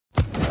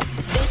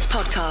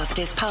podcast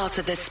is part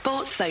of the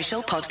Sports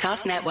Social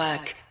Podcast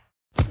Network.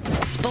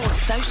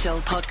 Sports Social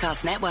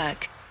Podcast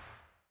Network.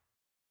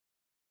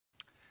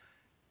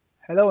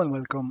 Hello and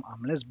welcome.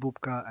 I'm Les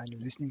Bubka and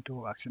you're listening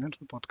to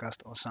Accidental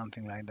Podcast or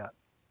something like that.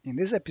 In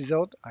this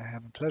episode, I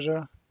have a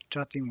pleasure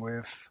chatting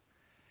with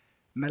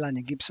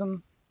Melanie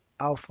Gibson,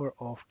 author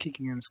of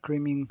Kicking and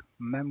Screaming,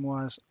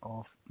 Memoirs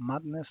of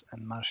Madness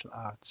and Martial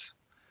Arts.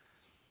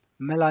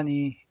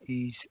 Melanie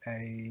is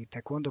a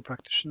Taekwondo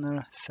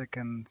practitioner,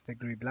 second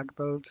degree black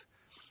belt.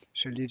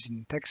 She lives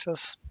in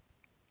Texas.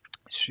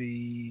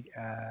 She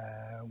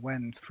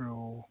went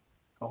through,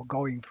 or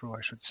going through,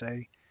 I should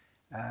say,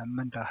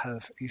 mental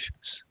health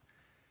issues.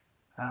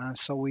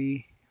 So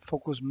we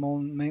focus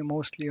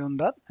mostly on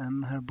that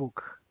and her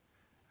book.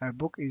 Her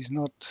book is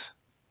not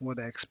what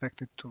I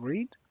expected to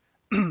read,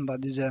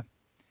 but is a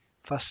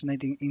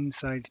fascinating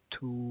insight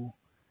to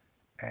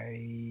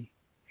a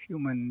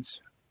human's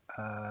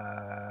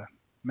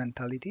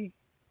mentality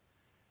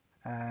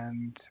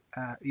and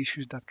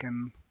issues that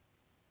can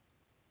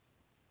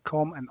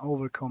come and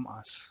overcome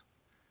us.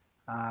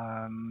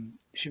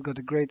 She got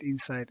a great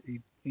insight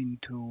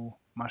into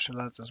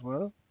martial arts as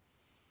well.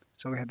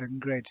 So we had a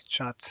great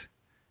chat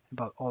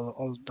about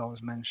all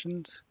those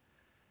mentioned.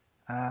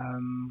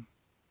 And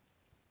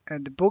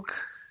the book,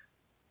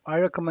 I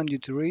recommend you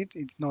to read.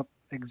 It's not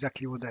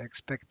exactly what I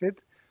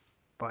expected,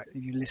 but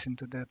if you listen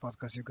to the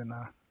podcast, you're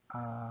gonna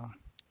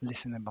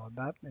listen about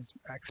that. It's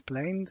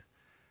explained.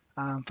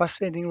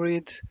 Fascinating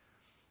read.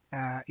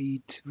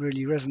 It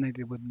really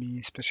resonated with me,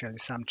 especially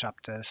some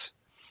chapters.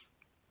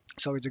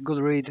 So it's a good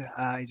read.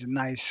 It's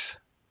nice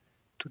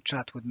to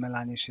chat with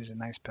Melanie. She's a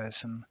nice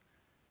person,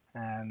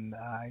 and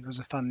it was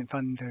a fun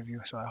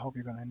interview. So I hope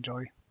you're gonna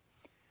enjoy.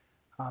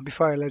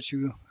 Before I let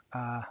you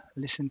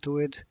listen to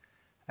it,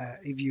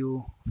 if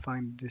you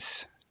find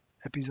this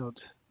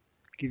episode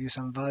give you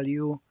some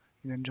value,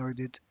 you enjoyed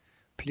it,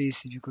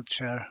 please, if you could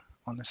share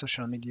on the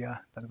social media,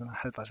 that's gonna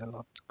help us a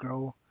lot to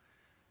grow.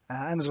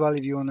 And as well,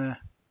 if you wanna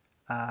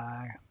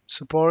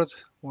support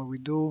what we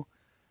do,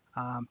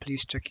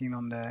 please check in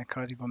on the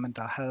Karate for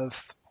Mental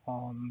Health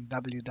on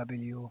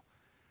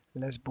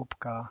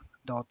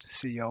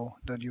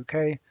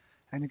www.lesbubka.co.uk,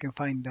 and you can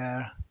find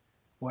there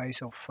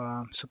ways of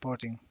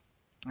supporting.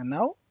 And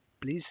now,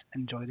 please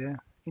enjoy the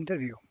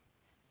interview.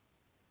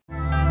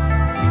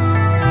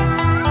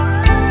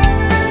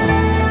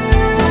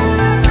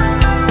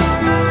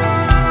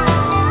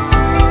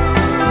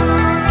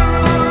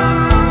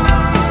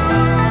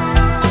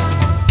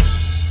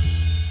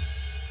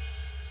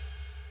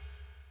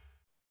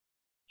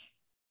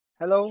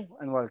 Hello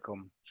and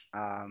welcome.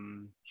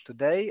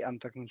 Today I'm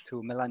talking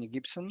to Melanie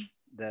Gibson,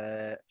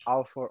 the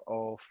author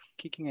of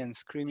Kicking and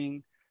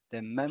Screaming,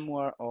 the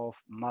Memoir of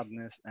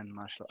Madness and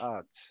Martial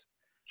Arts.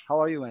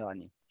 How are you,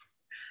 Melanie?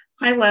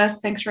 Hi,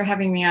 Les. Thanks for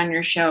having me on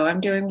your show.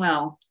 I'm doing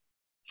well.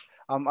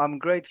 I'm a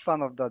great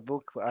fan of that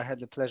book. I had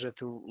the pleasure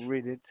to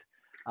read it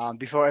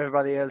before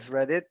everybody else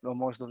read it, or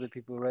most of the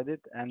people read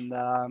it, and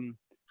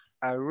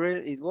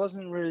it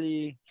wasn't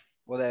really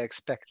what I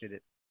expected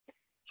it.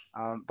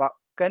 But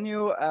can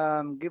you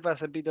give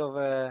us a bit of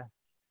a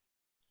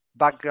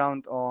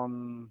background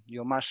on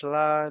your martial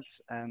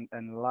arts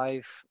and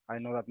life? I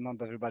know that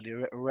not everybody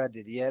read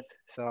it yet,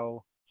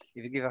 so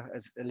if you give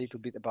us a little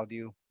bit about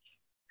you.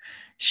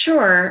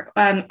 Sure.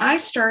 I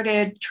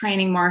started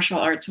training martial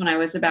arts when I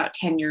was about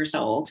 10 years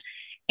old.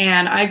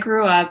 And I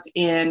grew up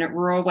in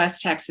rural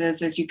West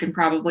Texas, as you can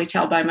probably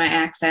tell by my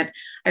accent.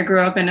 I grew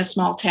up in a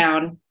small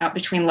town out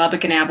between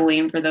Lubbock and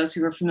Abilene, for those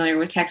who are familiar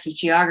with Texas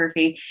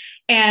geography.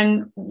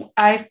 And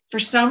for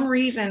some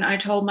reason, I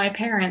told my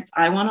parents,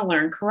 I want to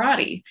learn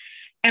karate.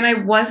 And I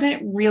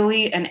wasn't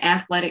really an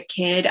athletic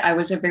kid. I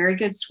was a very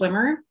good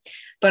swimmer,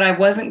 but I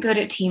wasn't good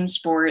at team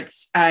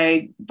sports.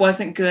 I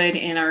wasn't good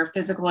in our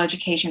physical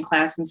education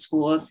class in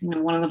schools.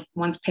 One of the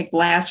ones picked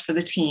last for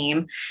the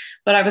team,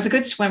 but I was a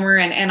good swimmer.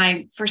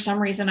 And for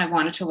some reason, I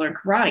wanted to learn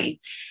karate.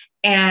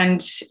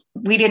 And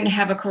we didn't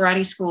have a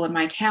karate school in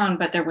my town,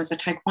 but there was a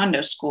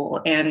Taekwondo school.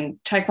 And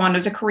Taekwondo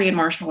is a Korean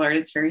martial art.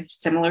 It's very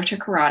similar to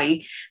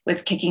karate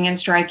with kicking and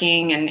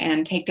striking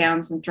and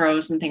takedowns and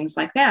throws and things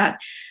like that.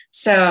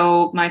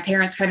 So my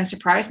parents kind of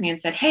surprised me and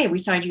said, hey, we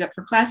signed you up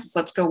for classes.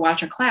 Let's go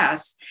watch a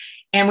class.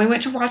 And we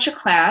went to watch a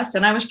class,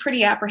 and I was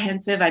pretty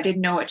apprehensive. I didn't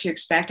know what to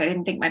expect. I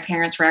didn't think my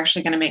parents were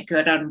actually going to make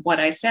good on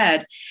what I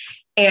said.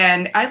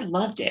 And I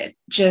loved it.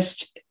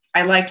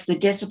 I liked the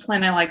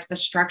discipline. I liked the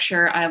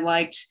structure. I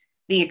liked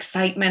the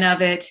excitement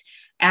of it.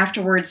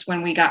 Afterwards,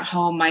 when we got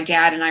home, my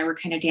dad and I were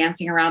kind of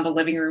dancing around the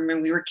living room,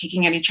 and we were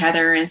kicking at each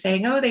other and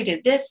saying, oh, they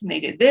did this and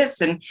they did this.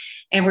 And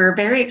we were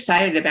very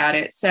excited about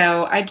it.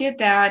 So I did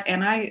that,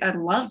 and I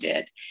loved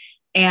it.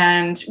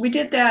 And we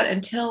did that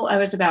until I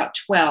was about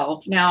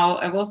 12. Now,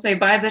 I will say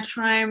by the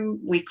time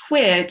we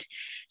quit,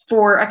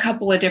 for a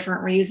couple of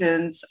different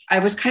reasons. I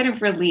was kind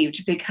of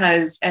relieved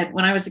because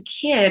when I was a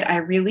kid, I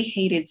really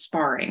hated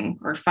sparring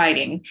or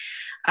fighting.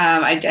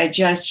 I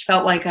just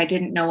felt like I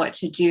didn't know what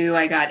to do.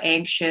 I got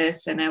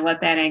anxious and I let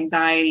that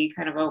anxiety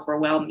kind of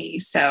overwhelm me.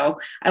 So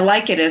I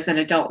like it as an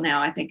adult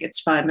now. I think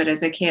it's fun. But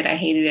as a kid, I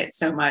hated it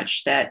so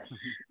much that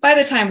by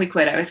the time we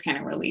quit, I was kind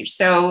of relieved.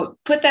 So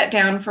put that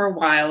down for a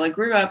while. I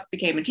grew up,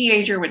 became a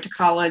teenager, went to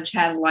college,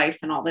 had a life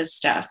and all this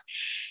stuff.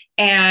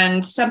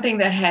 And something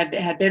that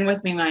had been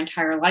with me my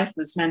entire life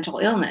was mental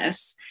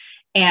illness.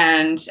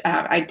 And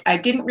I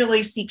didn't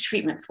really seek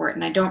treatment for it,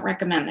 and I don't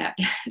recommend that.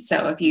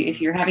 So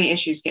if you're having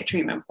issues, get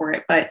treatment for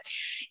it. But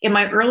in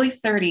my early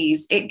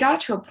 30s, it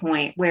got to a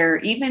point where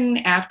even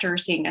after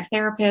seeing a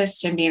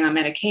therapist and being on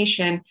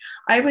medication,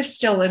 I was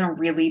still in a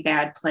really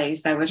bad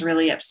place. I was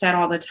really upset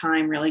all the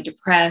time, really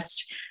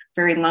depressed,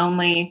 very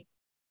lonely,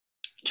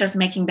 just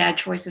making bad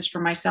choices for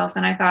myself.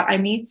 And I thought, I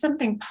need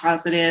something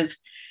positive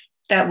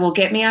that will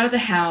get me out of the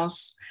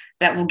house,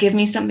 that will give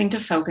me something to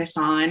focus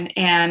on.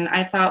 And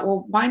I thought,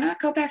 well, why not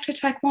go back to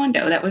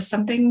Taekwondo? That was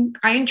something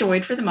I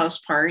enjoyed for the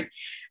most part.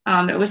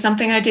 It was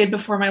something I did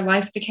before my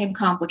life became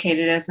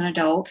complicated as an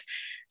adult.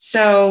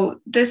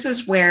 So this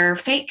is where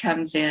fate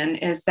comes in,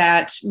 is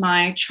that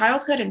my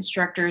childhood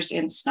instructors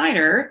in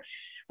Snyder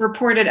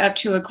reported up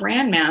to a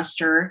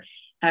grandmaster,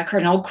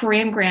 an old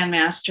Korean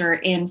grandmaster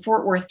in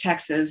Fort Worth,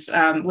 Texas,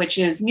 which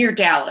is near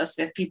Dallas.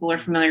 If people are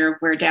familiar with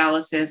where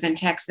Dallas is in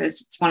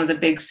Texas, it's one of the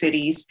big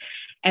cities.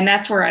 And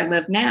that's where I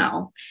live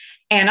now.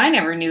 And I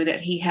never knew that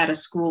he had a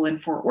school in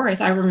Fort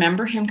Worth. I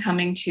remember him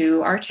coming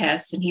to our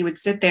tests, and he would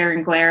sit there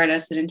and glare at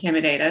us and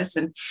intimidate us.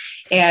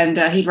 And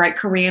he'd write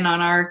Korean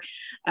on our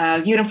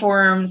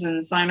uniforms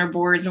and sign our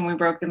boards when we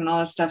broke them and all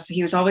this stuff. So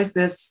he was always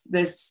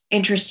this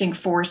interesting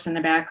force in the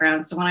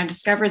background. So when I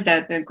discovered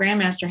that the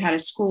Grandmaster had a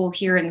school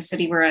here in the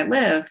city where I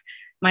live,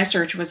 my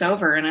search was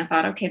over. And I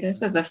thought, okay,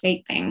 this is a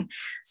fate thing.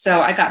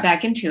 So I got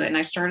back into it, and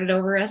I started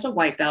over as a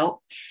white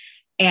belt,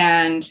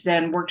 and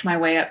then worked my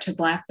way up to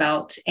black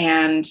belt.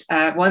 And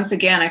once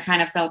again, I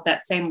kind of felt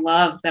that same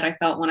love that I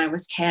felt when I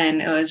was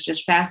 10. I was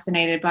just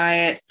fascinated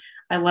by it.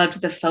 I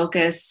loved the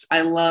focus.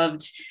 I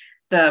loved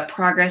the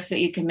progress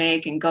that you can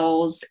make and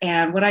goals.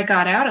 And what I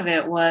got out of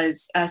it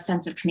was a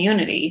sense of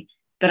community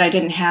that I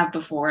didn't have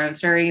before. I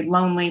was very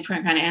lonely,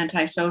 kind of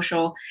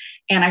antisocial.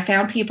 And I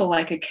found people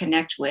I could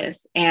connect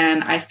with.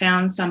 And I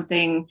found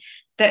something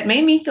that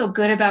made me feel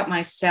good about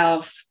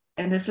myself.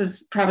 And this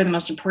is probably the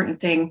most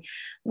important thing,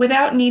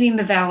 without needing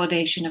the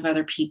validation of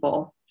other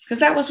people,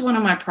 because that was one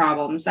of my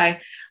problems. I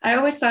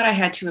always thought I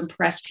had to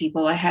impress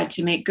people. I had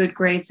to make good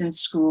grades in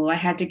school. I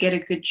had to get a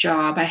good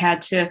job. I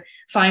had to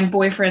find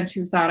boyfriends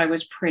who thought I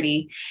was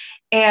pretty.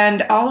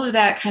 And all of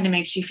that kind of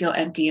makes you feel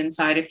empty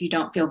inside if you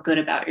don't feel good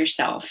about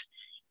yourself.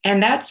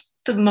 And that's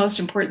the most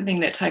important thing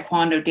that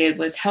Taekwondo did,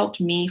 was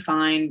helped me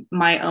find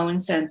my own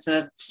sense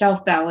of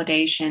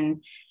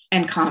self-validation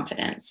and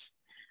confidence.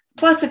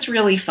 Plus, it's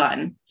really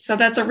fun. So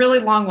that's a really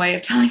long way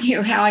of telling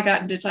you how I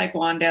got into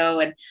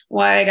Taekwondo and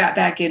why I got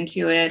back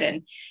into it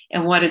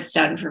and what it's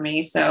done for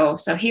me. So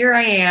here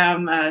I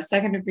am, a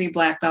second degree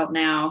black belt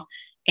now,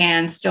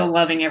 and still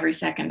loving every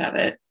second of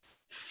it.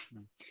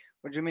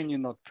 What do you mean you're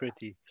not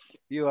pretty?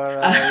 You are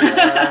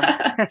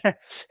a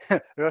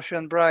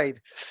Russian bride.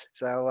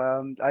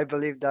 So I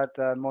believe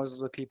that most of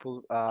the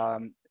people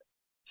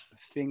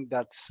think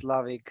that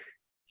Slavic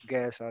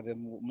girls are the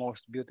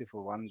most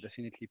beautiful one,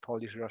 definitely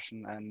Polish,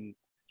 Russian, and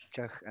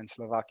Czech and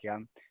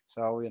Slovakian.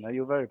 So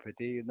you're very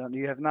pretty.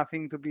 You have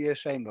nothing to be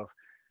ashamed of.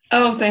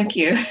 Oh, thank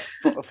you.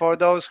 For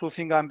those who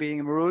think I'm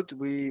being rude,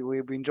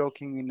 we've been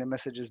joking in the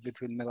messages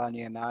between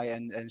Melanie and I,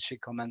 and she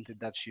commented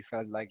that she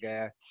felt like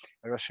a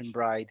Russian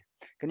bride.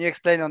 Can you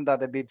explain on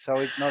that a bit, so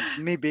it's not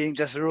me being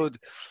just rude?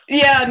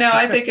 Yeah, no,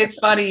 I think it's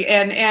funny,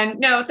 and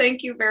no,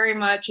 thank you very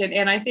much.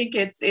 And I think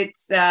it's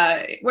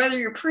whether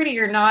you're pretty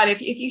or not,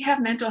 if you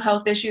have mental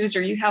health issues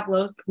or you have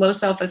low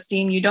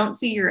self-esteem, you don't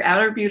see your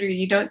outer beauty,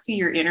 you don't see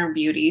your inner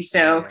beauty.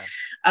 So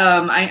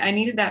I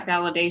needed that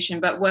validation.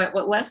 But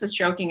what Les is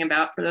joking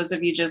about, for those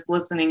of you just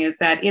listening, is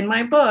that in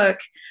my book,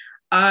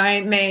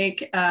 I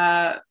make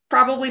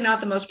probably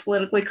not the most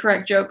politically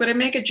correct joke, but I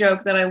make a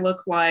joke that I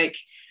look like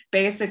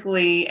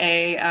basically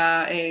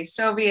a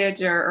Soviet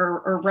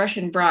or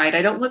Russian bride.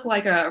 I don't look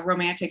like a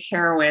romantic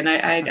heroine.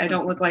 I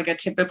don't look like a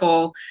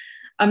typical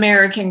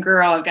American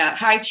girl. I've got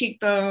high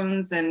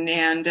cheekbones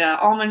and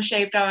almond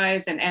shaped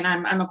eyes, and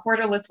I'm a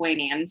quarter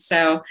Lithuanian.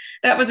 So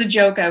that was a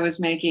joke I was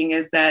making,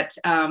 is that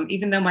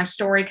even though my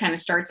story kind of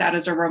starts out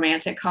as a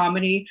romantic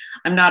comedy,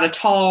 I'm not a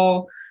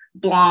tall,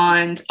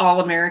 blonde,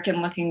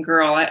 all-American looking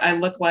girl. I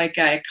look like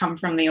I come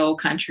from the old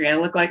country. I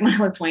look like my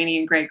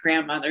Lithuanian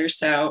great-grandmother.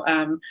 So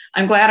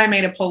I'm glad I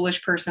made a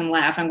Polish person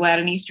laugh. I'm glad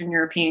an Eastern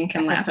European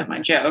can laugh at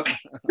my joke.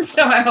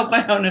 So I hope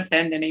I don't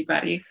offend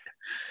anybody.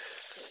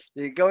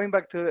 Going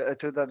back to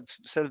that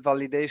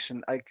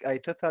self-validation, I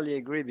totally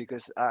agree,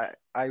 because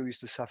I used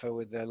to suffer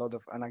with a lot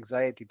of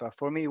anxiety, but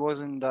for me it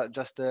wasn't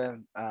just a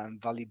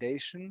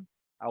validation.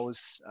 I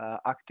was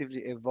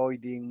actively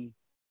avoiding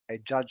a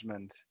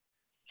judgment.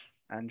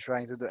 and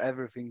trying to do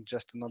everything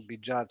just to not be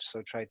judged.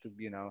 So try to,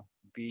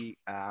 be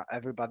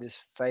everybody's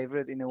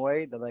favorite in a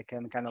way that I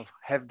can kind of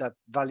have that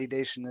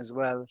validation as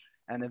well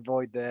and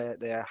avoid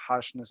the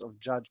harshness of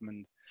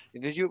judgment.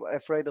 Did you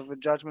afraid of the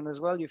judgment as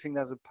well? You think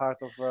that's a part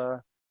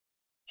of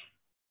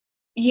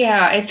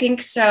Yeah, I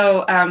think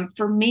so.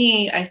 For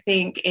me, I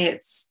think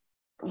it's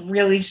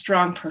really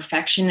strong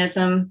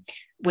perfectionism,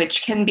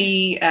 which can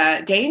be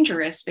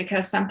dangerous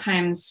because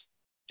sometimes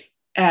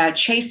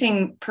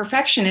chasing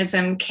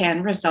perfectionism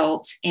can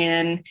result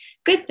in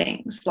good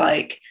things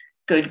like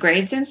good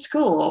grades in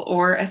school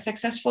or a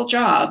successful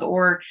job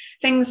or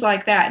things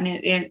like that. And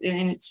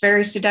it's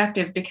very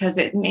seductive because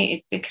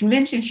it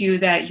convinces you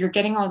that you're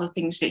getting all the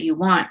things that you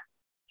want.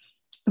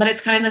 But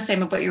it's kind of the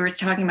same of what you were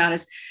talking about,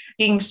 is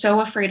being so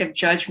afraid of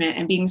judgment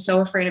and being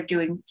so afraid of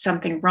doing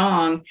something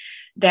wrong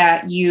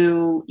that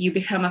you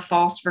become a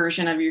false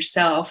version of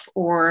yourself,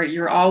 or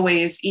you're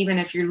always, even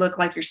if you look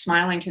like you're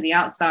smiling to the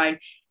outside,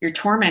 you're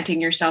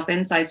tormenting yourself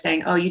inside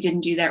saying, oh, you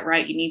didn't do that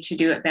right, you need to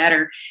do it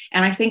better.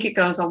 And I think it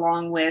goes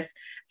along with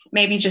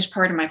maybe just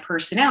part of my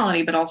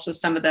personality, but also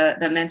some of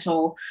the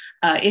mental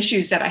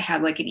issues that I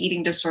had, like an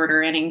eating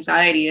disorder and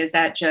anxiety, is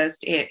that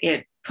just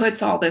it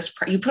puts all this,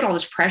 you put all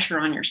this pressure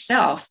on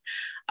yourself.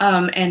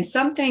 And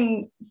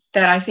something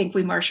that I think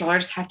we martial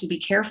artists have to be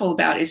careful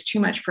about is too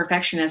much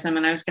perfectionism.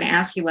 And I was going to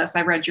ask you, Les,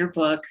 I read your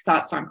book,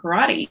 Thoughts on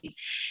Karate,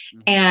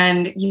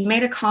 and you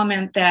made a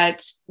comment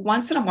that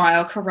once in a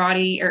while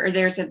karate, or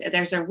there's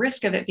a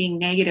risk of it being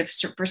negative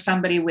for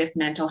somebody with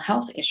mental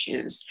health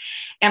issues.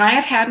 And I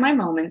have had my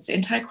moments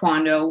in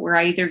Taekwondo where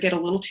I either get a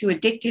little too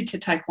addicted to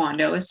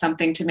Taekwondo as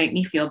something to make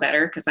me feel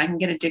better, because I can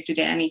get addicted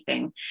to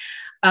anything.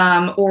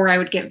 Or I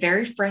would get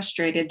very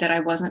frustrated that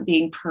I wasn't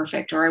being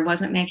perfect or I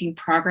wasn't making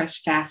progress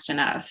fast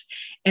enough.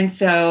 And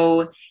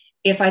so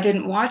if I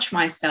didn't watch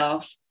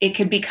myself, it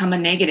could become a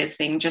negative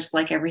thing, just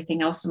like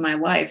everything else in my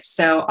life.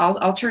 So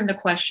I'll turn the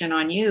question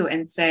on you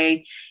and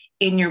say,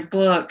 in your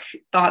book,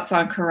 Thoughts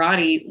on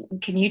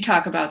Karate, can you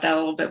talk about that a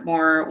little bit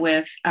more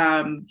with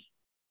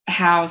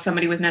how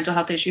somebody with mental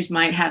health issues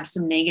might have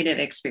some negative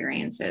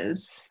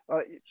experiences?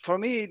 For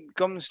me, it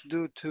comes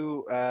due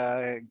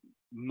to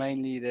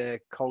mainly the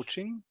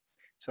coaching.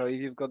 So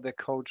if you've got the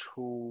coach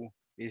who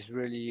is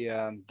really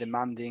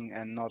demanding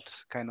and not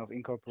kind of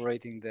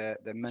incorporating the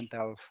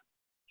mental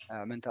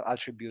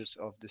attributes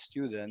of the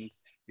student,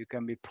 you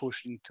can be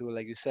pushed into,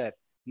 like you said,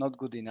 not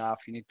good enough.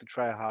 You need to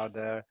try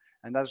harder,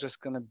 and that's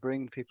just gonna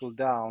bring people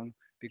down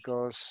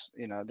because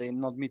they're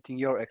not meeting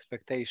your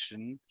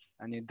expectation,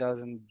 and it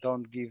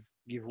don't give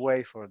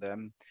way for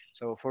them.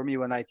 So for me,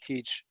 when I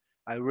teach,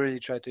 I really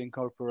try to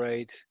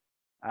incorporate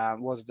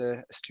what's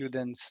the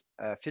student's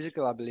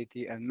physical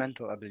ability and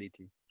mental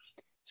ability.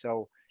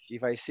 So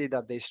if I see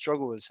that they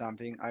struggle with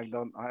something, I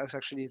don't. I was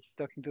actually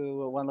talking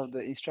to one of the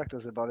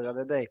instructors about it the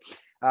other day.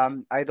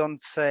 I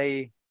don't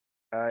say,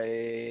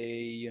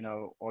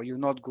 or you're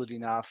not good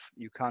enough,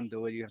 you can't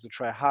do it, you have to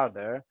try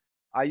harder.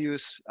 I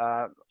use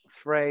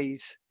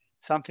phrase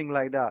something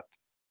like that,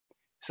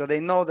 so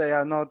they know they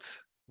are not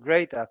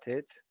great at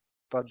it,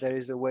 but there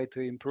is a way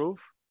to improve.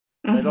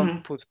 So I don't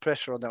Mm-hmm. put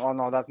pressure on them. Oh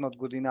no, that's not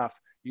good enough.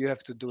 You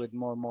have to do it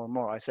more, more,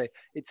 more. I say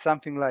it's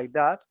something like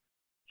that,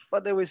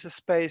 but there is a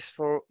space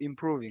for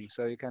improving.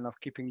 So you kind of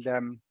keeping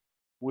them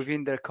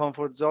within their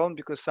comfort zone,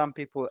 because some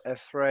people are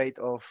afraid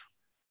of,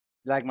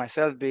 like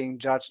myself, being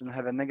judged and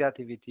have a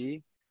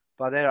negativity,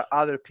 but there are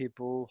other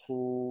people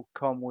who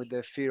come with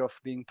the fear of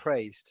being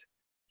praised.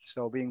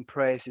 So being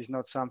praised is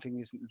not something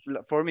is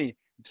for me.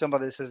 If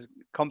somebody says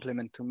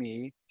compliment to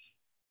me,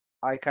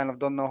 I kind of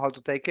don't know how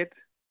to take it.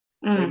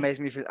 So it Mm. makes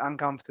me feel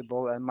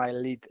uncomfortable and might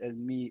lead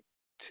me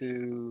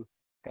to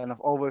kind of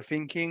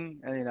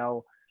overthinking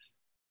and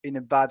in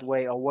a bad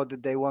way. Or what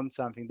did they want?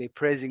 Something they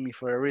praising me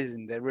for a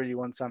reason. They really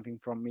want something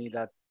from me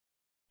that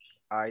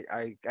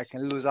I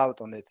can lose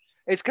out on it.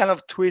 It's kind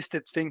of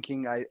twisted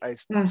thinking, I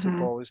Mm-hmm.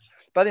 suppose.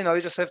 But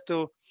you just have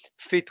to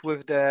fit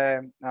with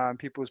the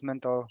people's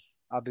mental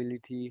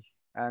ability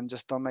and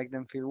just don't make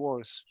them feel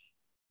worse.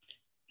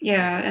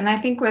 Yeah, and I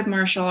think with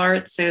martial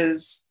arts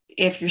is,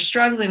 if you're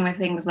struggling with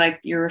things like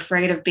you're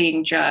afraid of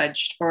being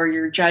judged or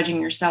you're judging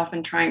yourself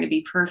and trying to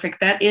be perfect,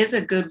 that is a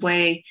good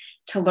way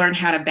to learn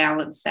how to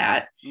balance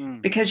that.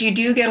 Mm. Because you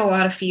do get a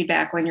lot of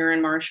feedback when you're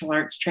in martial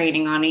arts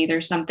training on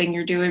either something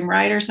you're doing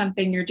right or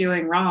something you're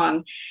doing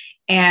wrong.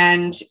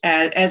 And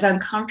as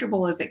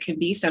uncomfortable as it can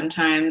be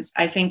sometimes,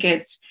 I think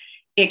it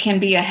can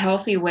be a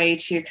healthy way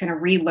to kind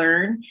of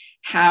relearn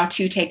how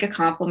to take a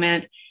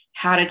compliment,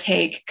 how to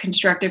take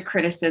constructive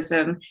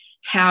criticism,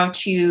 how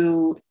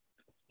to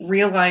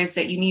realize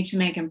that you need to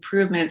make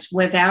improvements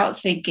without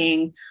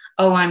thinking,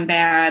 oh, I'm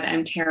bad,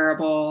 I'm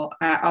terrible,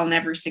 I'll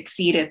never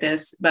succeed at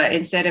this. But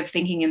instead of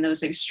thinking in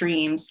those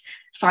extremes,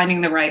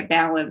 finding the right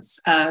balance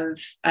of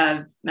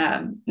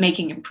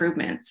making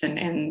improvements. And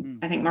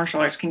Mm. I think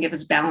martial arts can give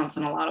us balance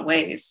in a lot of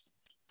ways.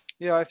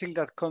 Yeah, I think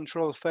that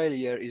control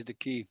failure is the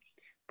key,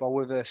 but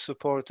with a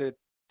supported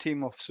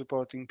team of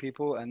supporting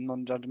people and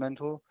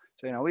non-judgmental.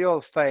 So we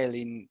all fail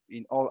in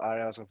all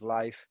areas of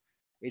life,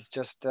 It's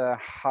just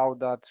how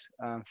that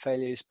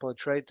failure is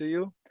portrayed to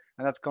you,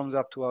 and that comes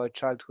up to our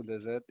childhood,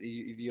 is it?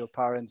 If your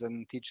parents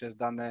and teachers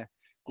done a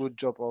good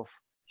job of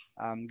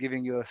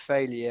giving you a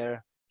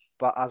failure,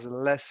 but as a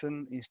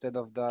lesson instead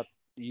of that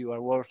you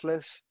are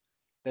worthless,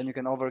 then you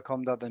can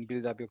overcome that and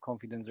build up your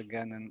confidence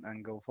again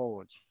and go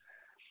forward.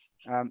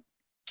 Um,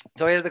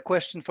 so here's the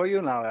question for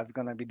you now. I'm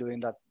gonna be doing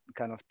that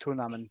kind of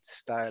tournament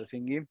style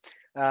thingy.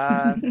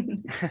 Uh,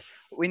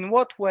 in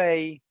what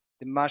way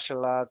the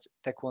martial arts,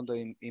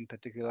 Taekwondo in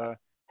particular,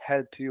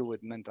 help you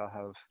with mental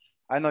health?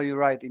 I know you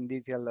write in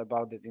detail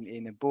about it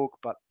in a book,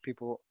 but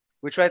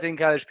we try to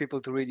encourage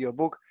people to read your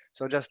book.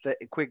 So just a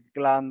quick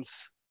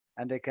glance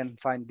and they can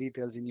find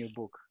details in your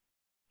book.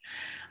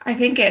 I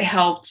think it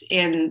helped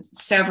in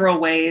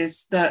several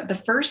ways.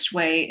 The first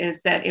way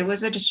is that it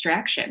was a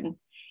distraction.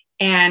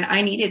 And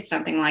I needed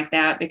something like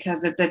that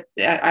because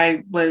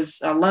I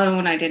was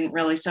alone. I didn't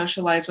really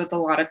socialize with a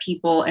lot of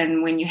people.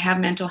 And when you have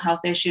mental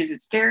health issues,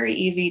 it's very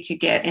easy to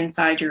get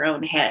inside your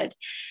own head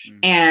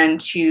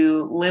and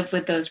to live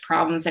with those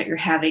problems that you're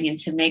having and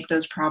to make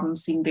those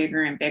problems seem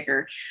bigger and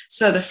bigger.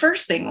 So the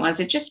first thing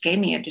was it just gave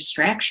me a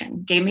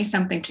distraction, gave me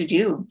something to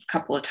do a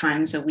couple of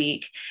times a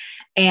week.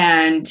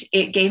 And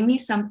it gave me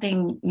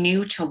something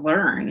new to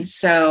learn.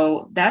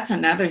 So that's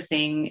another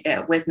thing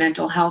with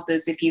mental health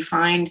is if you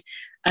find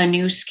a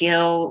new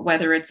skill,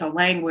 whether it's a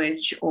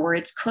language or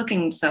it's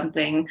cooking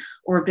something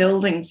or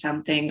building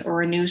something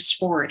or a new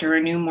sport or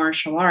a new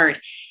martial art,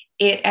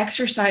 it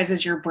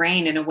exercises your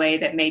brain in a way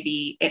that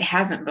maybe it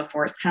hasn't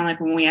before. It's kind of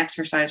like when we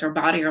exercise our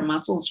body, our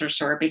muscles are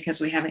sore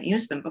because we haven't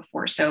used them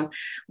before. So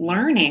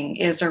learning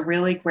is a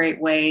really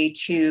great way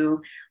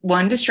to,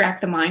 one,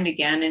 distract the mind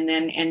again,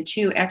 and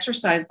two,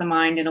 exercise the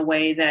mind in a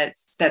way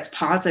that's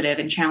positive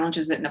and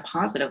challenges it in a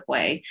positive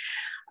way.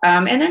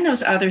 And then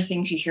those other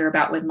things you hear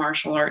about with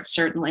martial arts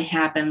certainly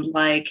happened,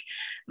 like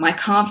my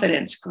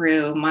confidence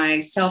grew, my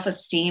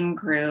self-esteem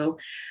grew,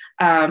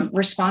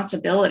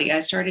 responsibility. I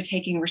started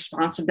taking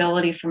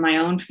responsibility for my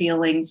own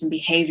feelings and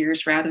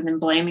behaviors rather than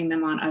blaming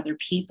them on other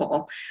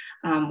people.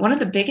 One of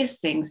the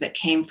biggest things that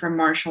came from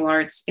martial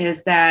arts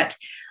is that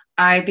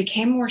I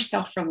became more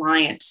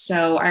self-reliant.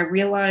 So I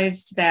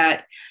realized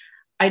that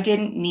I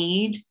didn't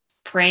need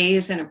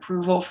praise and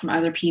approval from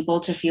other people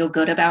to feel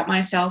good about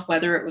myself,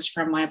 whether it was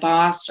from my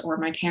boss or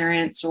my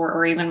parents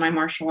or even my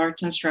martial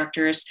arts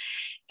instructors.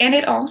 And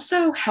it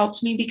also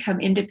helped me become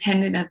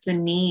independent of the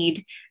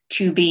need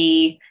to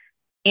be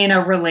in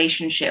a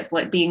relationship,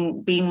 like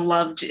being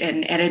loved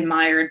and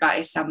admired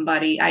by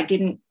somebody. I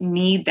didn't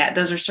need that.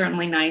 Those are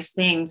certainly nice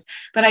things,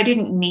 but I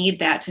didn't need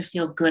that to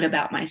feel good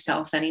about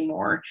myself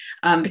anymore,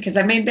 because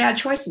I made bad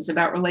choices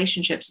about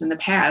relationships in the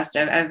past.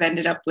 I've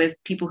ended up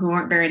with people who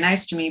weren't very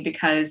nice to me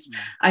because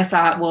I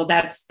thought, well,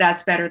 that's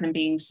better than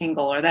being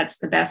single, or that's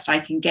the best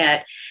I can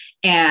get.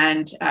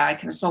 And I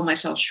kind of sold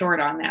myself short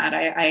on that.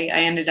 I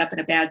ended up in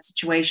a bad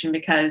situation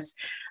because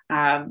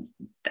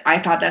I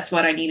thought that's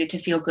what I needed to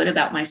feel good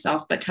about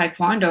myself. But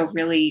Taekwondo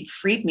really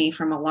freed me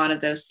from a lot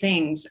of those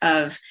things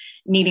of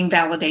needing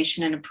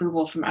validation and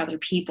approval from other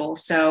people.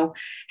 So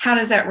how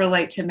does that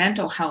relate to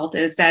mental health?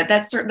 Is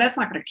that's not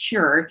going to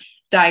cure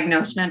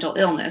diagnosed mental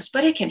illness,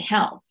 but it can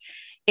help.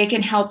 It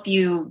can help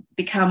you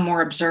become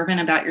more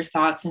observant about your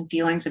thoughts and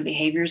feelings and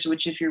behaviors,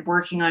 which if you're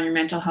working on your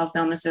mental health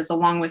illnesses,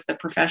 along with the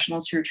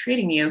professionals who are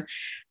treating you,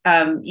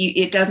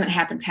 it doesn't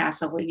happen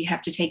passively. You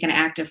have to take an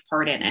active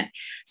part in it.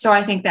 So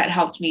I think that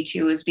helped me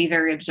too, is be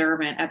very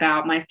observant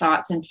about my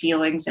thoughts and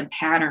feelings and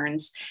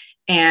patterns.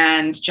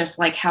 And just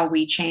like how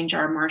we change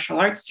our martial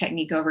arts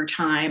technique over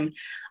time,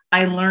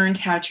 I learned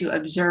how to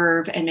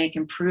observe and make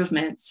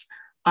improvements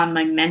on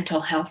my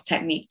mental health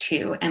technique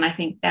too. And I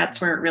think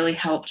that's where it really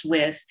helped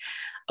with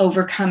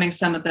overcoming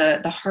some of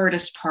the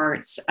hardest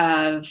parts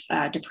of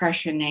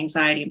depression,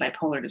 anxiety, and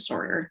bipolar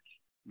disorder.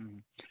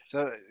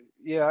 So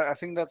yeah, I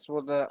think that's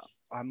what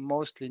I'm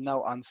mostly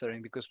now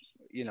answering, because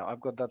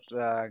I've got that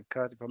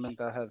Karate for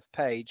Mental Health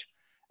page,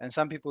 and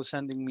some people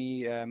sending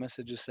me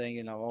messages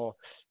saying, oh,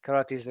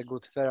 karate is a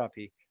good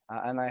therapy,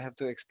 and I have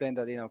to explain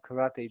that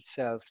karate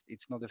itself,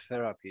 it's not a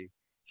therapy.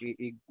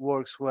 It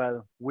works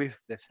well with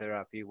the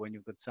therapy when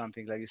you've got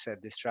something, like you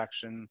said,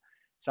 distraction,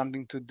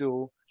 something to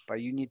do, but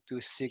you need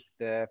to seek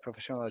the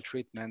professional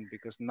treatment,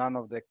 because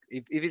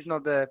if it's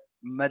not a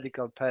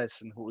medical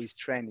person who is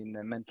trained in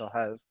the mental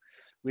health,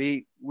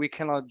 we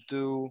cannot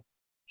do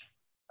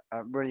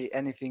really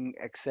anything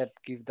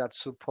except give that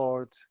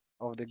support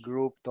of the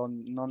group,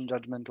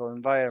 non-judgmental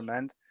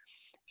environment,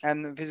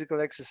 and physical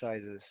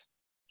exercises.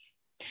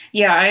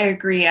 Yeah, I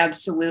agree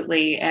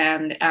absolutely,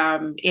 and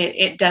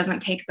it doesn't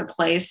take the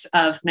place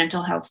of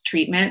mental health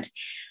treatment.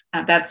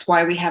 That's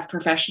why we have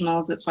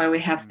professionals. That's why we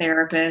have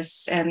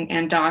therapists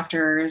and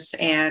doctors.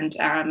 And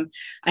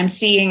I'm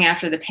seeing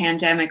after the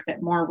pandemic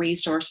that more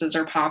resources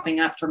are popping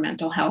up for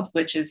mental health,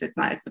 which is, it's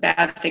a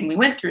bad thing we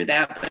went through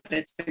that, but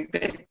it's a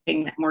good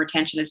thing that more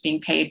attention is being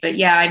paid. But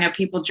yeah, I know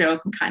people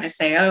joke and kind of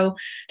say, oh,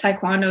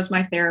 taekwondo is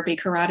my therapy,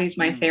 karate is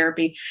my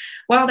therapy.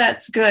 Well,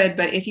 that's good.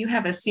 But if you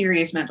have a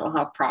serious mental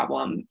health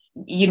problem,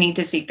 you need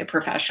to seek the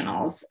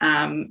professionals.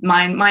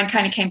 Mine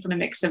kind of came from a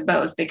mix of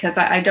both, because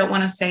I don't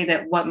want to say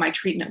that what my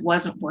treatment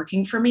wasn't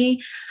working for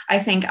me. I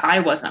think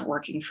I wasn't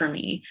working for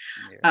me.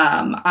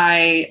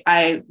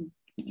 I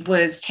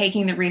was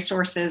taking the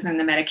resources and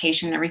the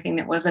medication and everything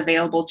that was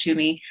available to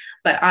me,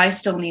 but I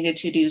still needed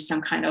to do some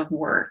kind of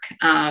work.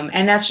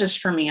 And that's just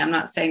for me. I'm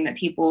not saying that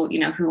people,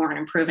 who aren't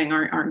improving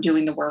aren't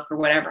doing the work or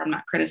whatever. I'm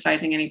not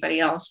criticizing anybody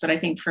else, but I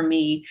think for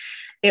me,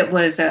 it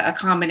was a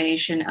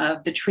combination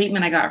of the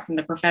treatment I got from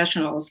the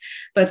professionals,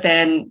 but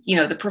then,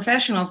 the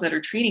professionals that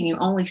are treating you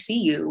only see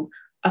you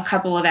a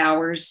couple of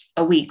hours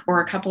a week or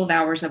a couple of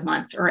hours a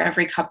month or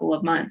every couple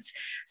of months.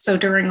 So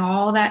during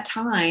all that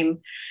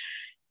time,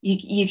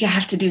 you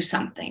have to do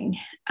something,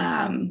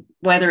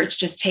 whether it's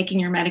just taking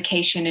your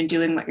medication and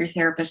doing what your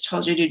therapist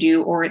told you to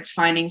do, or it's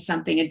finding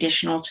something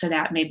additional to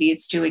that. Maybe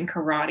it's doing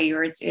karate,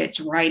 or it's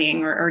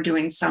writing, or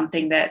doing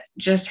something that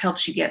just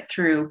helps you get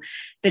through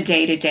the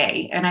day to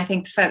day. And I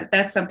think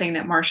that's something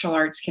that martial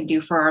arts can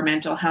do for our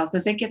mental health,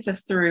 is it gets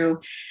us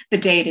through the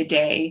day to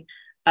day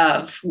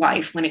of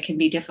life when it can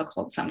be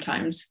difficult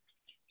sometimes.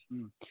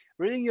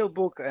 Reading your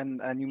book,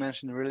 and you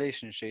mentioned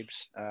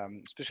relationships,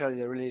 especially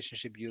the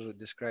relationship you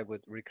described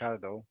with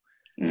Ricardo.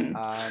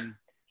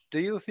 Do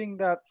you think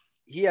that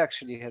he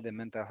actually had a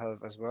mental health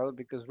as well?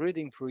 Because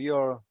reading through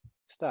your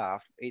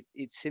stuff,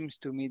 it seems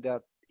to me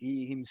that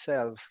he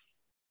himself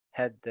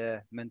had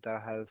the mental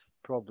health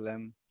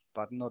problem,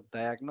 but not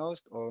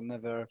diagnosed or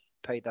never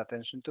paid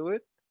attention to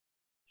it.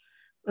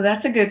 Well,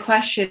 that's a good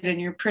question, and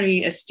you're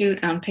pretty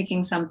astute on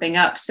picking something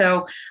up.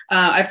 So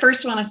I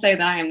first want to say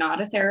that I am not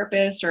a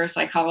therapist or a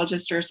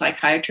psychologist or a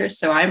psychiatrist,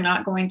 so I'm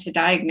not going to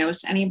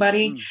diagnose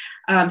anybody.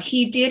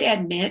 He did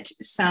admit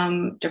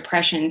some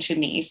depression to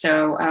me.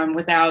 So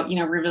without,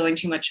 revealing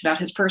too much about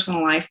his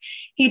personal life,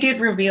 he did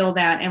reveal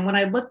that. And when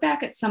I look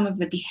back at some of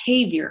the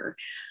behavior,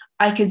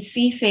 I could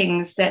see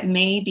things that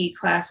may be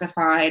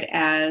classified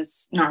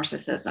as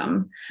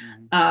narcissism,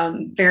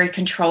 very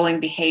controlling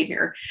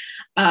behavior.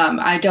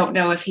 I don't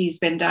know if he's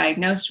been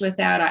diagnosed with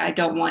that. I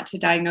don't want to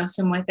diagnose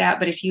him with that.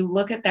 But if you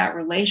look at that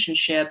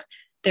relationship,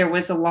 there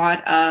was a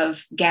lot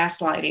of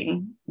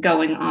gaslighting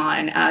going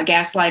on,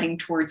 gaslighting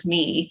towards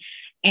me,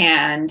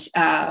 and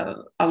a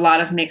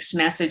lot of mixed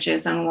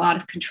messages and a lot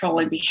of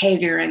controlling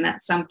behavior. And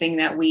that's something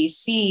that we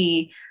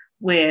see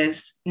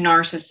with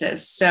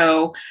narcissists.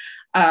 So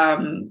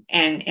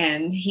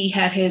and he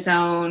had his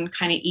own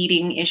kind of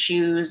eating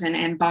issues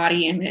and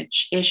body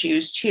image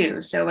issues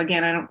too. So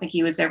again, I don't think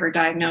he was ever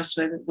diagnosed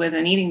with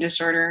an eating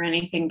disorder or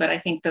anything, but I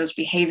think those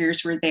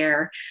behaviors were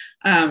there.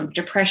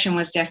 Depression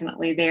was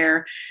definitely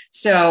there.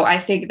 So I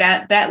think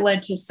that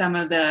led to some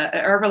of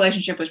our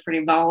relationship was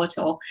pretty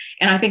volatile.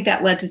 And I think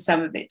that led to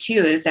some of it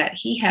too, is that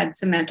he had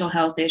some mental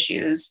health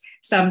issues,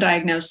 some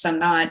diagnosed, some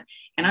not.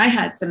 And I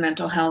had some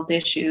mental health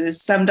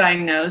issues, some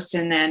diagnosed,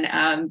 and then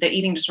the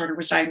eating disorder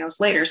was diagnosed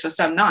later, so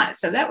some not.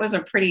 So that was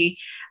a pretty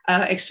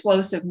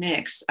explosive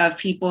mix of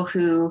people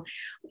who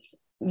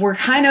were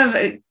kind of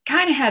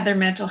had their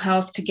mental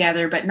health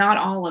together, but not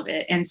all of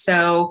it. And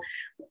so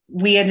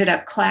we ended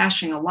up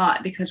clashing a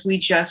lot because we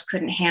just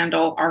couldn't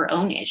handle our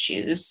own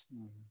issues.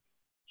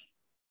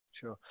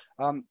 Sure.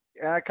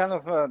 I kind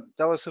of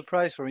that was a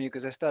surprise for me,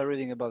 because I started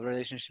reading about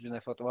relationships and I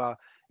thought, wow,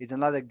 it's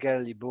another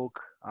girly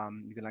book.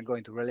 You're gonna go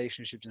into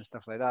relationships and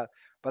stuff like that.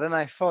 But then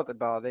I thought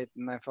about it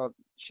and I thought,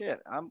 shit,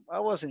 I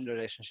was in a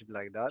relationship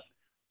like that.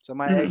 So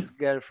my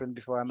ex-girlfriend,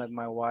 before I met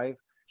my wife,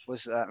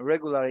 was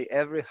regularly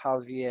every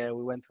half year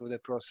we went through the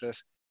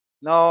process.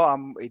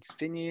 No, it's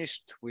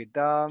finished. We're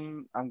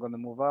done. I'm gonna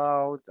move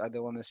out. I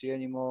don't want to see you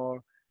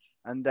anymore.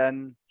 And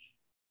then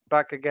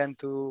back again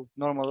to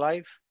normal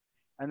life.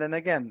 And then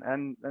again,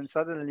 and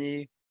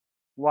suddenly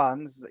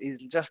once is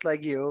just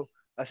like you.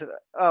 I said,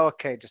 oh,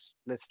 okay, just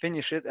let's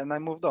finish it. And I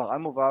moved on. I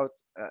moved out,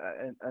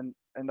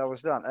 and I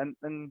was done.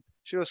 And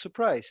she was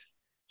surprised.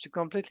 She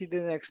completely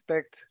didn't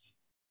expect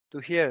to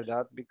hear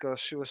that, because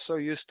she was so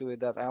used to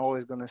it that I'm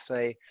always gonna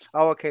say,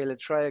 oh, okay,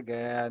 let's try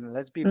again.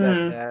 Let's be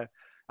better.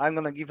 I'm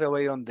gonna give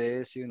away on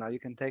this. You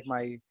can take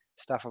my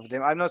stuff of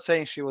them. I'm not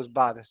saying she was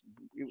bad.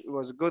 It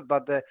was good,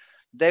 but the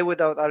day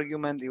without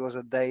argument, it was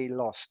a day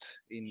lost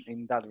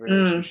in that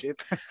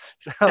relationship.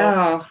 So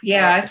oh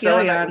yeah, I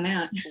feel you on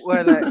that.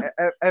 when I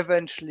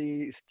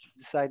eventually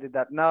decided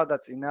that now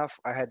that's enough,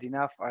 I had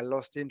enough, I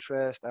lost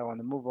interest, I want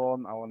to move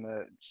on, I want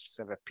to just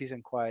have a peace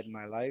and quiet in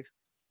my life.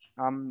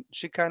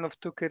 She kind of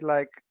took it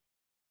like,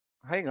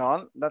 hang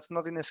on, that's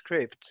not in a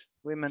script.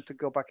 We're meant to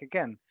go back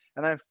again.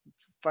 And I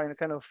find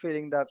kind of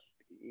feeling that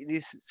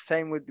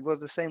it was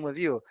the same with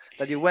you,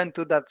 that you went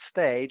to that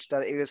stage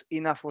that it was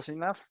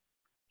enough,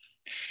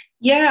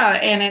 Yeah,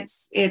 and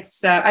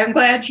it's I'm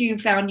glad you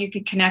found you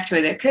could connect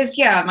with it, because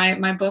yeah,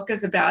 my book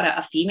is about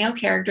a female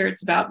character.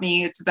 It's about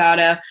me. It's about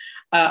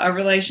a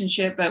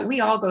relationship, but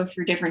we all go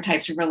through different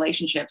types of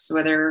relationships,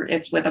 whether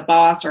it's with a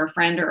boss or a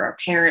friend or a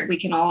parent. We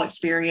can all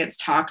experience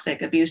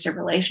toxic, abusive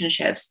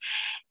relationships.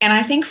 And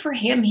I think for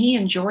him, he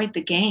enjoyed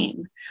the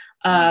game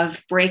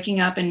of breaking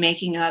up and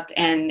making up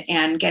and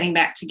getting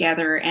back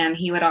together. And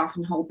he would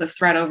often hold the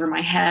threat over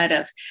my head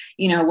of,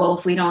 well,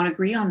 if we don't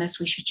agree on this,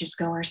 we should just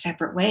go our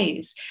separate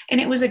ways.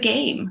 And it was a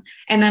game.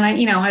 And then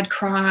I'd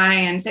cry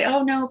and say,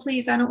 oh no,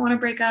 please, I don't want to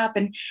break up.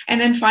 And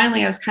then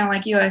finally I was kind of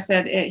like you. I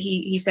said,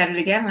 he said it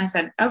again. And I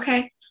said,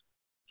 okay,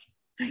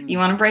 you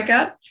want to break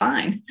up?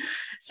 Fine.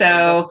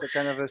 So that's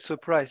kind of a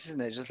surprise, isn't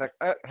it? Just like,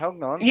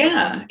 hold on.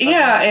 yeah.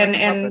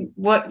 And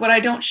what I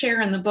don't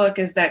share in the book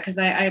is that, because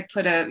I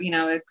put a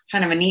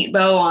kind of a neat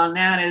bow on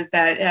that, is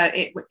that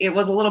it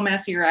was a little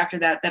messier after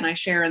that than I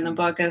share in the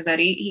book, is that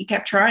he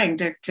kept trying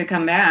to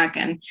come back,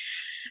 and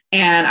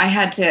I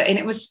had to, and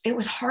it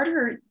was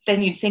harder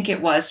than you'd think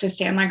it was, to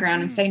stand my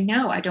ground and say,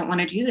 no, I don't want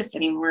to do this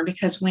anymore.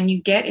 Because when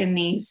you get in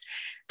these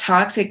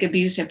toxic,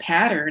 abusive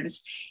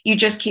patterns, you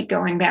just keep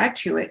going back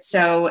to it.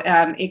 So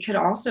it could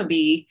also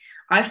be,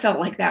 I felt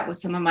like that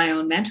was some of my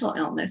own mental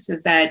illness,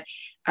 is that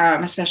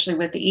especially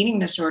with the eating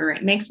disorder,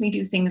 it makes me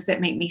do things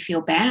that make me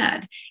feel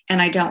bad,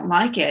 and I don't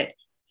like it.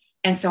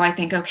 And so I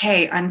think,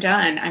 okay, I'm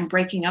done. I'm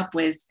breaking up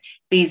with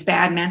these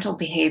bad mental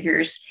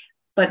behaviors,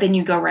 but then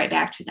you go right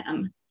back to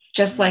them.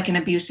 Just like an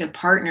abusive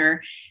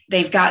partner,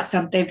 they've got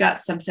some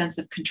sense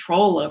of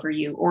control over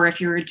you. Or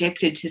if you're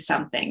addicted to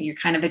something, you're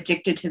kind of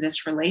addicted to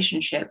this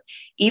relationship,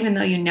 even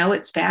though you know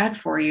it's bad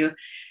for you.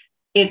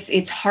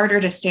 It's harder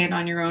to stand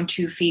on your own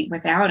 2 feet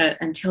without it,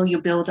 until you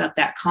build up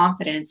that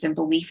confidence and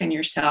belief in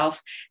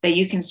yourself that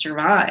you can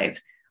survive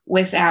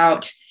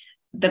without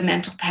the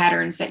mental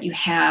patterns that you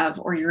have,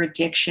 or your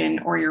addiction,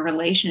 or your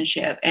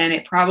relationship. And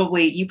you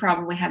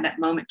probably had that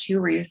moment too,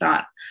 where you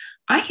thought,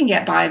 I can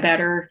get by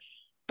better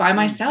by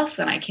myself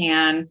than I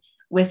can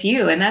with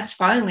you. And that's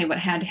finally what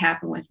had to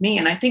happen with me.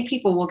 And I think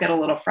people will get a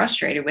little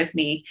frustrated with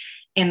me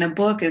in the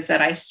book, is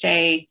that I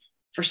stay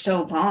for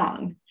so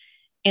long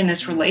in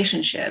this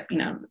relationship,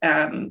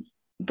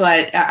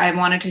 but I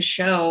wanted to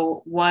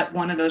show what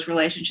one of those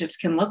relationships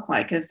can look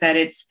like, is that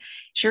it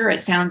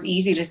sounds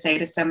easy to say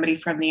to somebody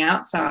from the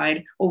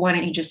outside, well, why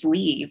don't you just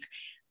leave?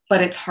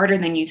 But it's harder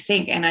than you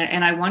think. And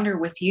I wonder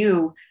with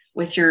you,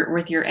 with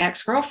your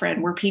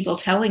ex-girlfriend, were people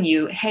telling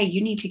you, hey,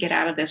 you need to get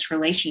out of this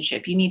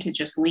relationship, you need to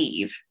just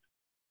leave?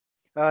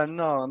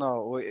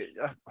 No.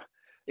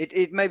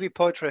 It maybe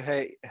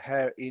portray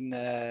her in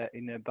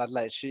a bad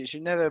light. She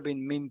never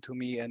been mean to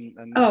me and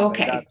Oh, like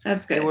okay, that.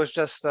 that's good. It was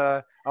just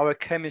our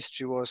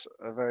chemistry was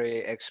very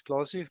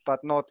explosive,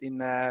 but not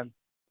in a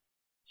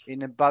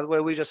bad way.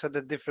 We just had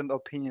the different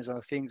opinions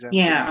on things and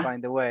couldn't Yeah.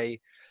 find a way.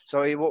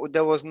 So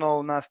there was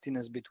no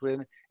nastiness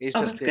between. It's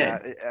Oh, just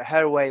that's good.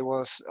 her way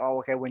was, oh,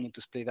 okay, we need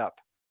to split up.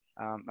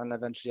 And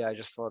eventually I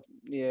just thought,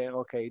 yeah,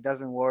 okay, it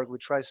doesn't work. We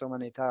tried so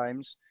many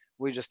times.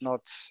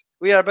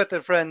 We are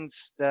better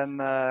friends than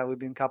we've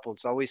been coupled.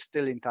 So we're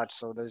still in touch.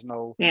 So there's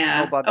no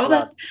Yeah. bad Oh,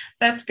 blood.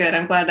 that's good.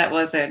 I'm glad that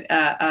wasn't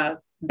a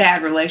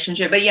bad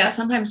relationship. But yeah,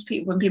 sometimes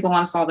when people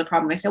want to solve the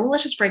problem, they say, well,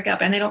 let's just break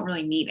up, and they don't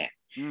really mean it.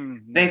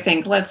 Mm-hmm. They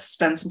think, let's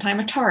spend some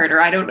time apart,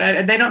 or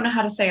they don't know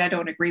how to say, I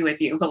don't agree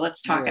with you, but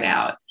let's talk it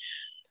out.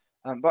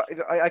 But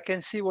I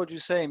can see what you're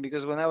saying,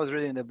 because when I was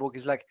reading the book,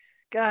 it's like,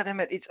 God damn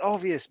it, it's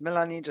obvious.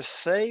 Melanie,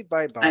 just say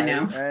bye-bye. I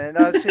know. And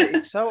that's it.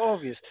 It's so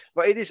obvious.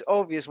 But it is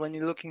obvious when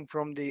you're looking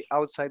from the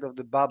outside of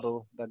the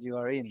bubble that you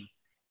are in.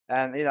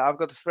 And, I've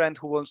got a friend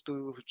who wants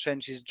to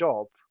change his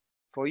job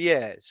for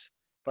years,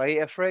 but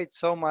he's afraid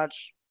so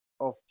much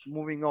of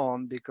moving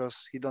on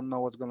because he don't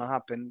know what's going to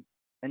happen.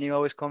 And he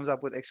always comes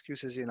up with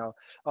excuses,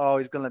 oh,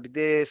 it's going to be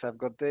this, I've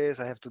got this,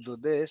 I have to do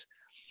this.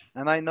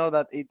 And I know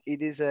that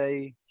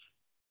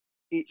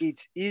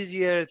it's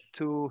easier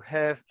to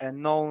have a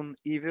known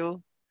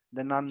evil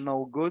than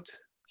unknown good,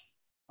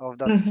 of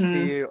that Mm-hmm.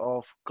 fear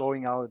of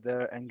going out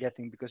there and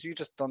getting, because you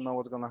just don't know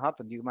what's going to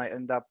happen. You might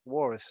end up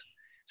worse.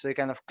 So you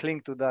kind of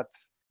cling to that,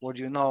 what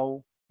you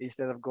know,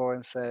 instead of go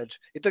and search.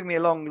 It took me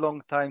a long,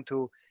 long time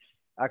to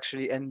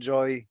actually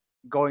enjoy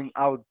going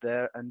out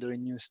there and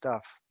doing new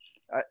stuff.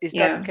 Is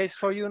that the Yeah. case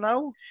for you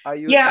now? Are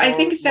you Yeah, I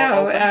think more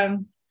so.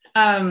 open?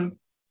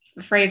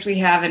 The phrase we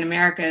have in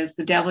America is,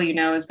 the devil you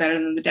know is better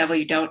than the devil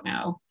you don't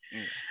know.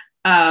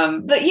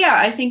 But yeah,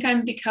 I think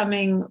I'm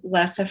becoming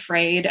less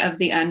afraid of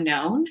the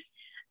unknown,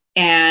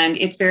 and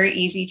it's very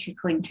easy to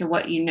cling to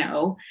what you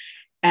know.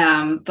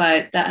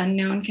 But the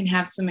unknown can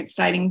have some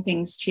exciting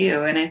things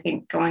too. And I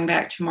think going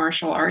back to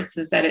martial arts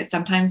is that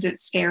sometimes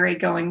it's scary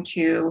going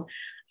to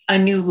a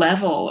new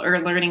level or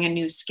learning a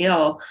new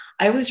skill.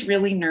 I was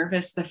really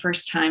nervous the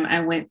first time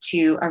I went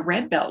to a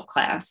red belt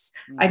class.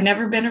 I'd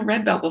never been a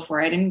red belt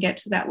before. I didn't get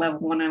to that level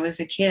when I was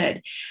a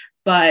kid,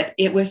 but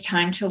it was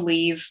time to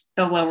leave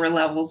the lower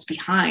levels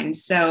behind.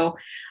 So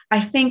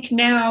I think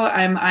now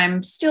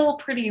I'm still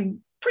pretty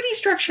pretty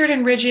structured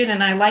and rigid,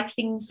 and I like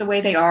things the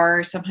way they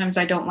are. Sometimes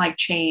I don't like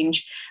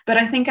change, but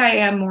I think I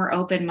am more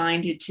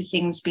open-minded to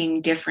things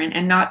being different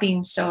and not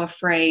being so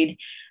afraid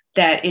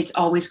that it's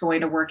always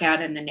going to work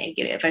out in the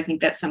negative. I think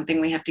that's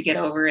something we have to get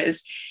over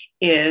is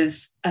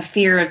a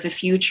fear of the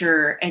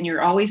future, and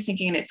you're always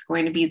thinking it's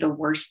going to be the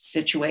worst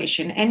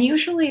situation, and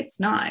usually it's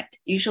not.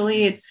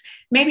 Usually it's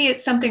maybe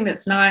it's something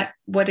that's not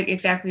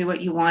exactly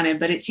what you wanted,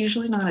 but it's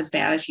usually not as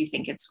bad as you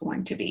think it's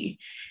going to be.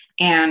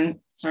 And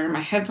sorry,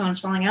 my headphones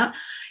falling out.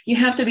 You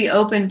have to be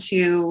open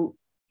to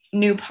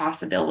new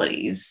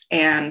possibilities,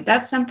 and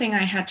that's something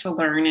I had to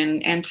learn.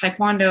 And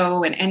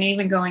taekwondo and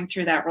even going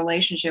through that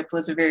relationship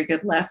was a very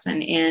good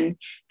lesson in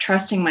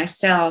trusting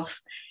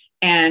myself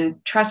and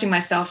trusting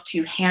myself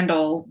to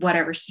handle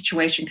whatever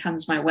situation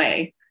comes my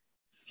way.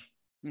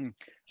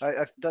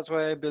 That's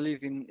why I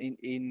believe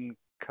in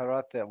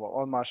karate, well,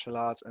 all martial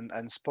arts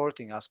and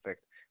sporting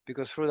aspect,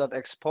 because through that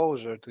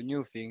exposure to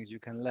new things, you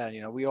can learn.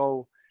 You know, we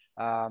all,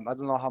 I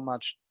don't know how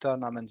much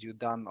tournaments you've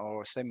done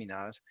or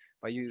seminars,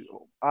 but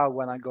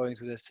when I go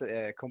into this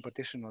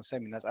competition or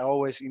seminars, I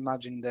always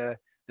imagine the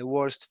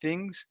worst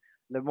things.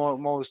 The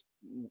most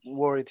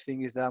worried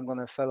thing is that I'm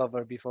gonna fall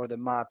over before the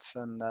mats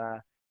and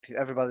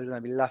everybody's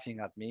gonna be laughing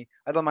at me.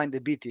 I don't mind the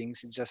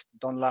beatings; just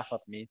don't laugh at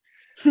me.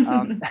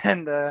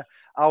 And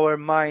our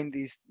mind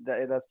is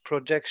that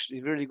projection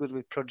is really good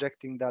with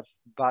projecting that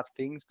bad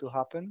things to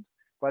happen.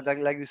 But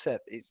like you said,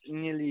 it's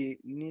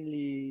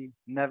nearly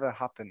never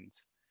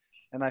happens.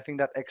 And I think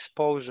that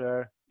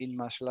exposure in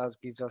martial arts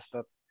gives us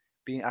that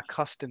being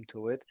accustomed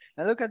to it.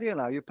 And look at you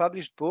now, you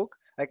published book.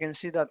 I can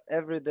see that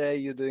every day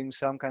you're doing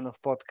some kind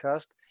of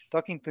podcast,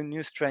 talking to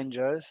new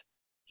strangers,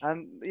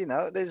 and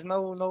there's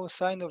no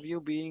sign of you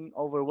being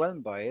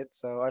overwhelmed by it.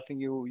 So I think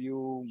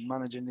you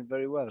managing it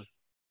very well.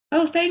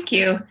 Oh, thank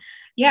you.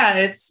 Yeah,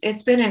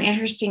 it's been an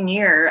interesting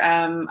year.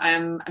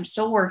 I'm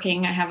still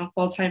working. I have a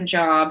full-time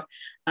job.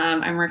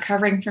 I'm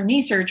recovering from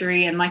knee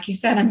surgery, and like you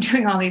said, I'm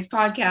doing all these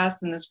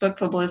podcasts and this book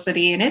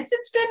publicity, and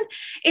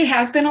it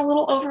has been a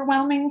little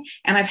overwhelming.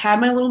 And I've had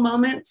my little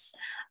moments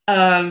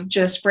of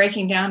just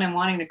breaking down and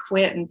wanting to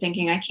quit and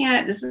thinking I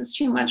can't. This is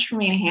too much for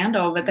me to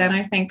handle. But then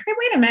I think, hey,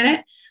 wait a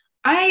minute.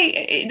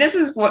 This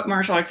is what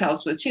martial arts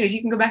helps with too. Is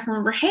you can go back and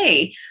remember,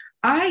 hey,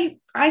 I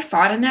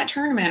fought in that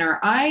tournament, or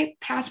I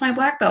passed my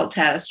black belt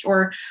test,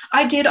 or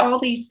I did all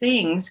these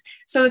things.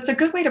 So it's a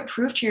good way to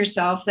prove to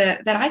yourself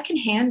that I can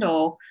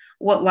handle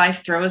what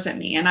life throws at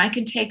me, and I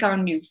can take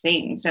on new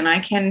things, and I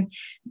can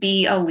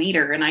be a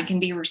leader, and I can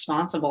be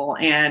responsible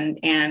and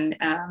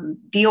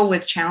deal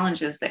with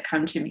challenges that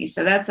come to me.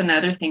 So that's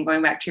another thing,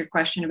 going back to your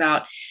question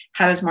about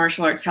how does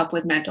martial arts help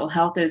with mental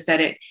health, is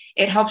that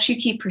it helps you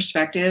keep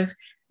perspective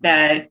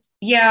that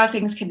yeah,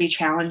 things can be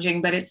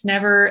challenging, but it's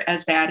never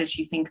as bad as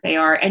you think they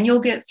are, and you'll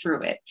get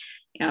through it.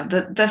 You know,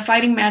 the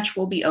fighting match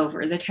will be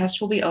over, the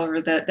test will be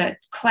over, that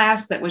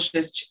class that was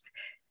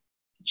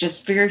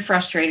just very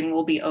frustrating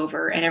will be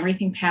over, and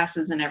everything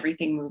passes and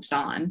everything moves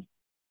on.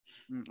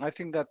 I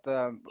think that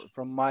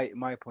from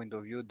my point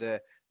of view, the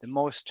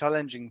most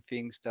challenging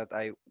things that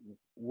I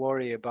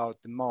worry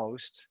about the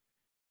most,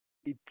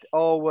 it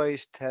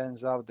always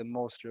turns out the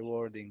most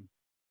rewarding.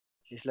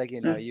 It's like,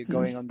 you're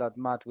going on that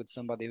mat with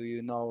somebody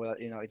who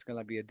it's going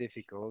to be a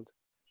difficult,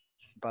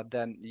 but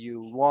then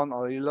you won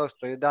or you lost,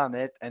 but you done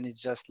it. And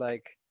it's just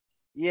like,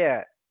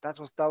 yeah, that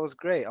was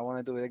great. I want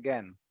to do it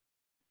again.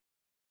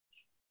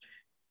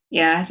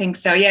 Yeah, I think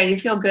so. Yeah, you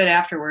feel good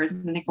afterwards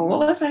and think, well,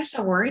 what was I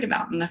so worried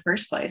about in the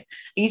first place?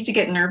 I used to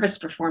get nervous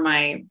before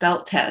my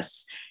belt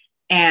tests.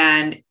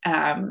 And,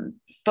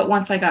 but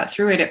once I got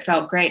through it, it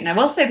felt great. And I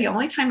will say the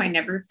only time I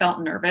never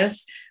felt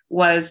nervous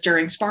was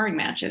during sparring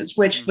matches,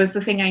 which was the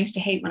thing I used to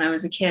hate when I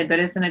was a kid. But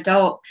as an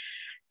adult,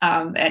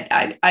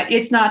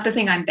 it's not the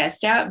thing I'm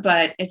best at,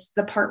 but it's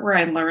the part where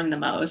I learn the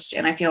most.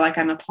 And I feel like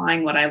I'm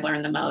applying what I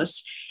learned the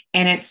most.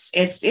 And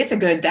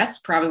that's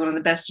probably one of the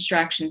best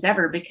distractions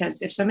ever,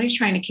 because if somebody's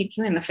trying to kick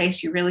you in the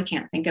face, you really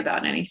can't think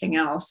about anything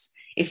else.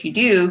 If you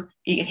do,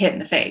 you get hit in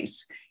the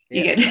face.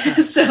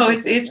 So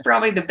it's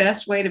probably the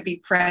best way to be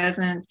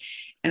present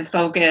and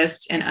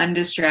focused and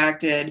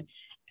undistracted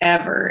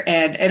ever.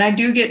 And I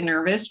do get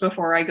nervous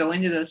before I go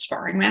into those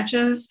sparring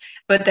matches,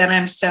 but then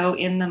I'm so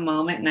in the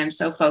moment and I'm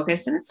so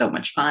focused, and it's so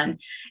much fun,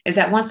 is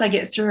that once I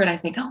get through it, I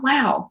think, oh,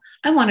 wow,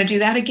 I want to do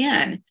that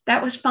again.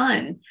 That was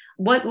fun.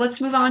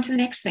 Let's move on to the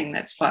next thing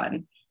that's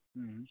fun.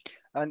 Mm-hmm.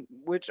 And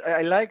which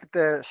I like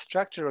the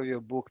structure of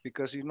your book,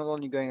 because you're not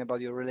only going about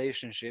your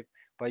relationship,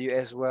 but you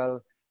as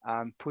well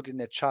put in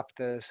the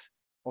chapters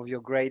of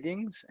your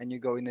gradings, and you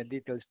go in the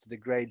details to the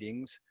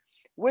gradings.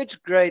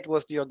 Which grade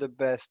was the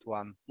best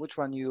one? Which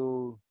one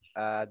you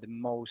the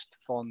most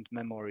fond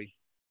memory?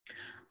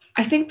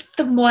 I think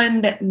the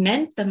one that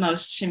meant the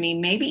most to me,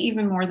 maybe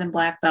even more than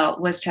black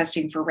belt, was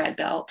testing for red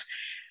belt.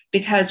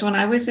 Because when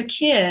I was a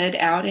kid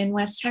out in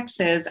West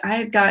Texas, I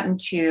had gotten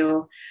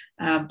to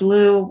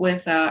blue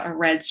with a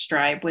red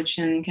stripe, which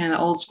in kind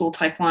of old school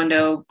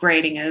Taekwondo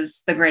grading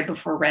is the grade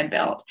before red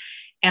belt.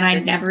 And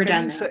I'd never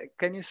done that.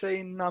 Can you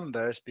say in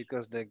numbers,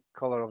 because the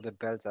color of the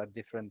belts are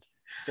different?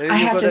 So I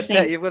have to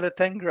think. You've got the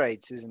 10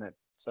 grades, isn't it?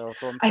 So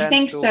from I 10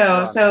 think to so.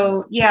 1.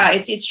 So yeah,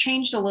 it's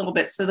changed a little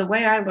bit. So the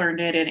way I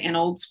learned it in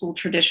old school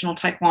traditional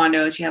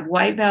taekwondo is you have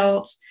white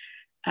belt,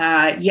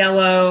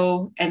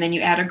 yellow, and then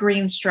you add a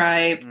green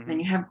stripe. Then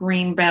you have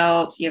green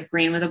belt. You have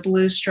green with a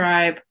blue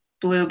stripe,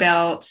 blue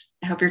belt.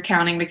 I hope you're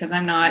counting because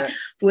I'm not. Yeah.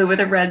 Blue with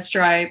a red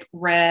stripe,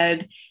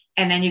 red,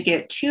 and then you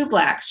get 2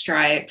 black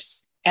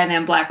stripes, and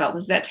then black belt.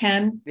 Is that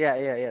 10?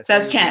 Yeah. So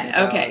That's you've been 10.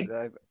 about, Okay.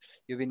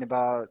 you've been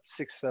about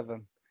 6,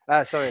 7.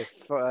 Sorry,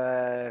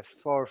 4,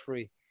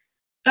 3.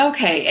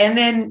 Okay. And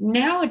then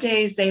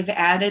nowadays they've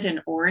added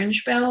an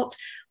orange belt,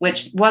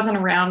 which wasn't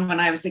around when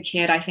I was a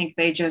kid. I think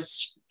they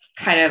just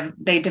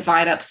they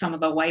divide up some of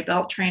the white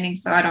belt training.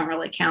 So I don't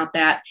really count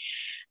that.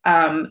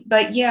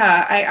 But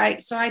yeah,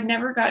 so I'd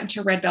never gotten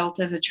to red belt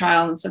as a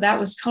child. And so that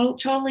was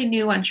totally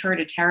new,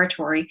 uncharted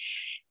territory.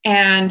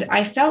 And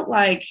I felt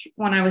like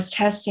when I was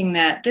testing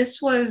that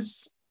this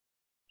was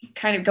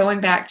kind of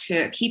going back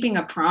to keeping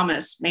a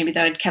promise maybe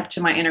that I'd kept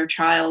to my inner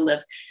child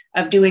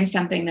of doing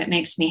something that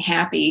makes me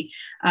happy.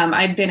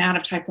 I'd been out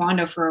of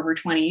taekwondo for over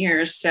 20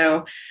 years.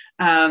 So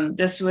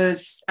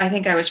I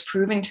think I was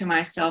proving to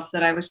myself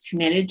that I was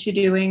committed to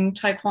doing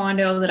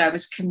taekwondo, that I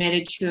was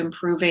committed to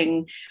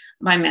improving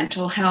my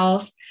mental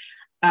health.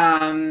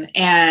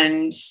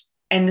 And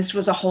this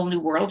was a whole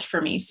new world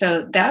for me.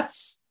 So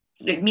that's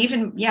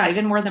even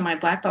more than my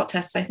black belt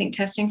tests. I think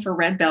testing for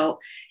red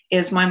belt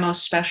is my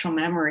most special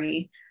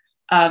memory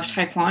of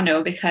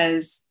taekwondo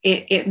because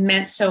it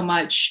meant so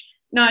much,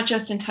 not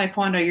just in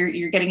taekwondo,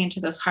 you're getting into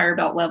those higher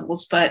belt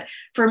levels, but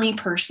for me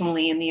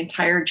personally, in the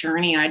entire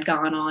journey I'd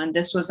gone on,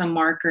 this was a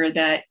marker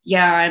that,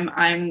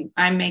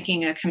 I'm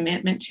making a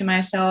commitment to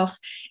myself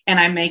and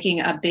I'm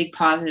making a big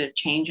positive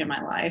change in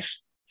my life.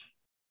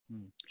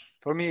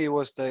 For me, it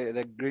was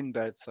the green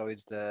belt, so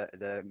it's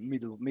the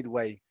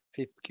midway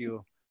 5th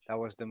Q. That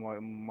was the more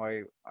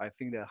I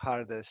think the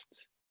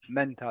hardest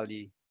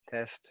mentally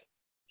test.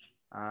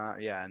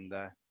 And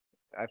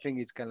I think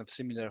it's kind of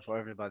similar for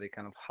everybody.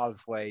 Kind of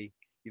halfway,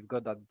 you've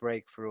got that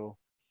breakthrough,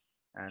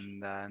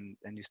 and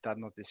you start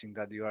noticing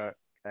that you are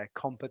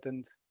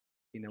competent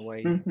in a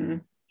way.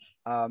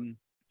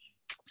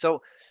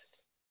 So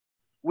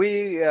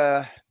we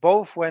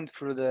both went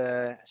through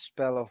the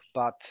spell of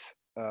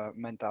bad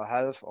mental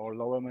health or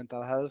lower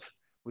mental health.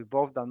 We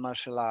both done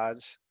martial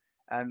arts,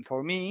 and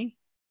for me,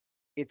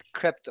 it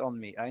crept on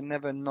me. I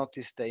never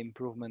noticed the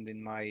improvement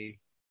in my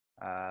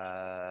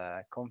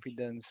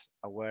confidence,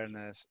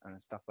 awareness,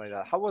 and stuff like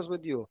that. How was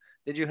with you?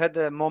 Did you had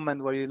a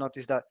moment where you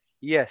noticed that,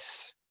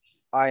 yes,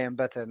 I am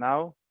better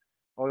now?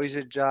 Or is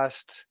it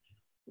just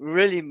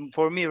really,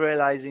 for me,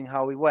 realizing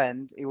how it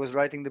went, it was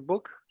writing the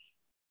book?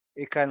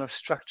 It kind of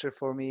structured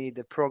for me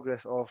the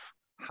progress of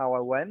how I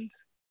went.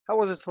 How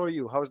was it for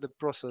you? How was the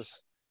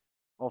process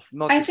of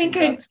noticing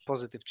that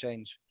positive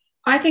change?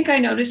 I think I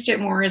noticed it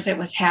more as it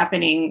was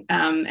happening.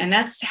 And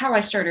that's how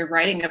I started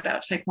writing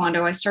about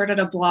taekwondo. I started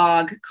a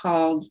blog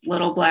called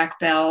Little Black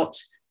Belt,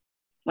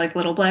 like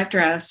little black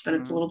dress, but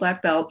it's a little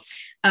black belt.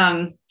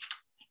 And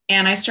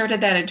I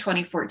started that in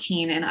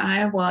 2014. And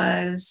I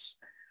was,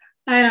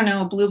 I don't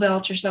know, a blue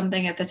belt or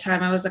something at the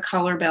time. I was a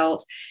color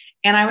belt.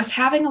 And I was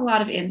having a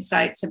lot of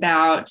insights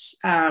about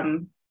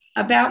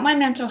my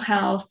mental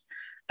health,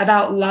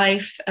 about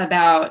life,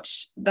 about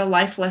the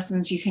life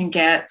lessons you can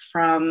get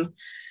from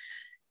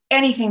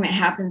anything that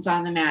happens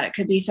on the mat. It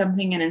could be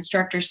something an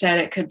instructor said.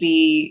 It could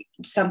be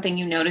something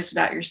you notice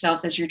about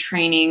yourself as you're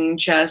training,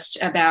 just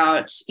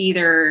about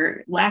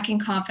either lacking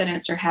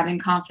confidence or having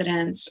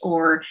confidence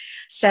or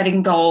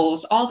setting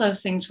goals, all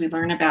those things we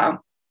learn about.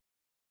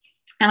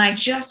 And I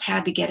just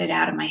had to get it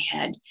out of my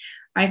head.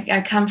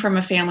 I come from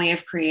a family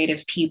of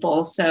creative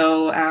people.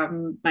 So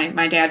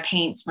my dad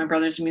paints, my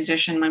brother's a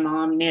musician, my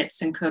mom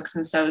knits and cooks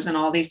and sews and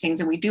all these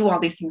things. And we do all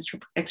these things to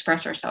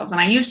express ourselves.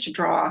 And I used to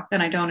draw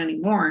and I don't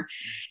anymore.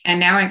 And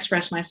now I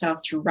express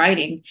myself through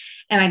writing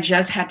and I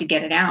just had to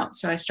get it out.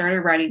 So I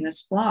started writing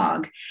this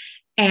blog.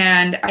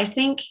 And I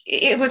think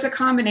it was a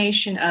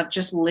combination of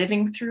just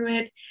living through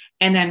it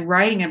and then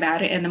writing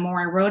about it. And the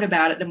more I wrote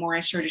about it, the more I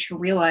started to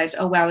realize,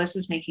 oh, wow, this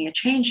is making a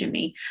change in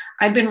me.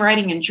 I'd been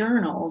writing in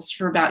journals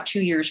for about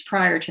 2 years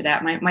prior to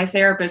that. My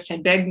therapist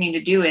had begged me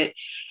to do it.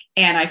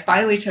 And I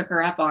finally took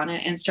her up on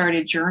it and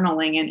started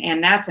journaling.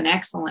 And that's an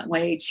excellent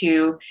way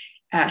to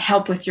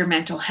help with your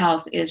mental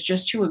health, is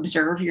just to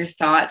observe your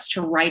thoughts, to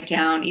write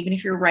down, even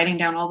if you're writing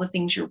down all the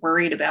things you're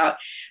worried about,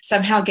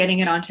 somehow getting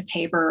it onto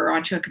paper or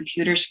onto a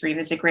computer screen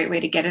is a great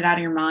way to get it out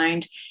of your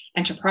mind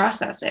and to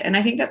process it. And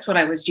I think that's what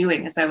I was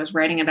doing as I was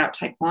writing about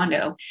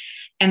taekwondo.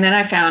 And then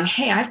I found,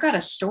 hey, I've got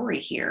a story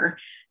here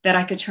that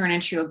I could turn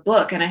into a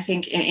book. And I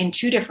think in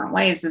 2 different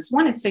ways. Is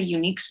one, it's a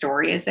unique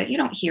story, is that you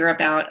don't hear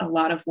about a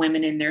lot of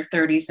women in their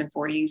 30s and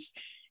 40s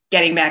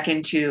getting back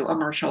into a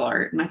martial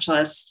art, much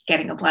less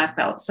getting a black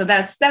belt. So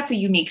that's a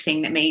unique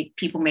thing that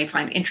people may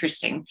find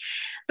interesting.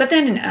 But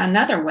then in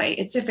another way,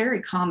 it's a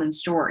very common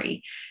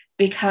story,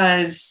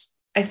 because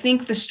I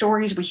think the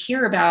stories we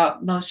hear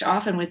about most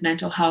often with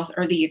mental health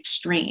are the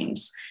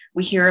extremes.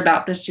 We hear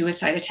about the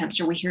suicide attempts,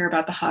 or we hear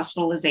about the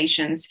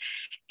hospitalizations.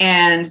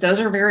 And those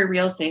are very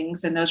real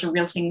things. And those are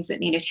real things that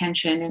need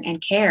attention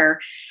and care.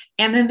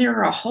 And then there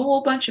are a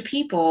whole bunch of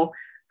people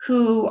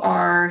who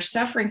are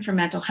suffering from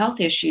mental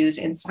health issues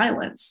in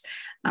silence.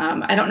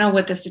 I don't know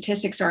what the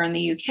statistics are in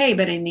the UK,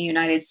 but in the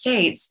United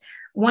States,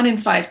 1 in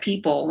 5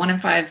 people, 1 in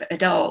 5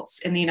 adults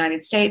in the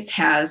United States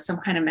has some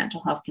kind of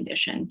mental health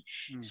condition.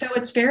 So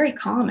it's very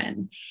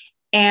common.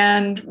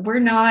 And we're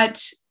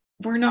not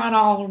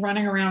all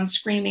running around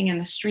screaming in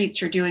the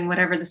streets or doing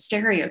whatever the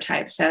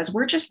stereotype says.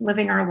 We're just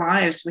living our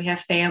lives. We have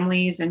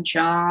families and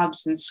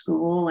jobs and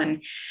school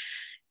and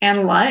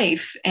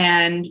life.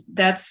 And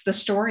that's the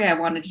story I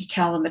wanted to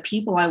tell. And the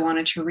people I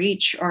wanted to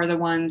reach are the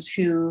ones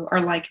who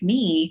are like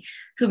me,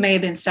 who may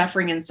have been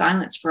suffering in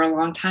silence for a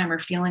long time or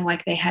feeling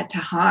like they had to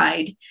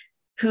hide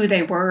who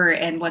they were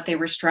and what they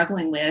were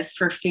struggling with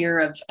for fear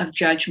of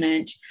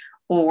judgment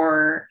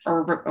or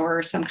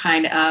some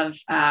kind of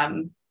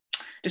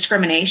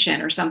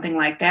discrimination or something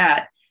like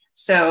that.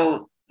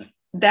 So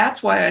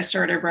that's why I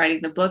started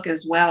writing the book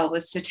as well,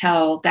 was to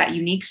tell that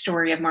unique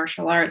story of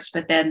martial arts,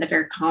 but then the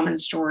very common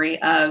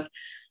story of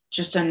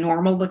just a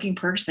normal looking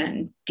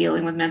person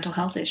dealing with mental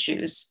health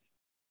issues.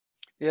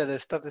 Yeah, the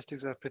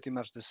statistics are pretty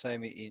much the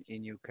same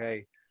in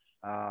UK.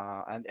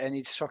 And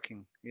it's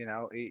shocking,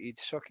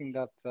 it's shocking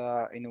that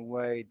in a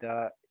way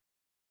that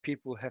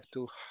people have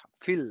to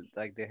feel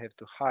like they have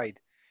to hide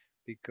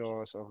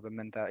because of the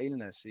mental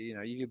illness.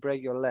 If you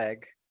break your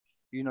leg,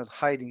 you're not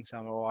hiding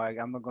somewhere. Oh,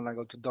 I'm not gonna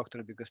go to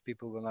doctor because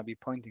people are gonna be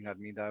pointing at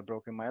me that I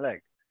broken my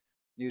leg.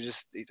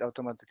 It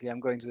automatically, I'm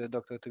going to the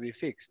doctor to be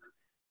fixed.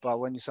 But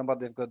when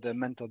somebody have got the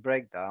mental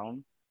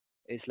breakdown,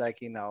 it's like,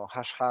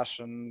 hush hush,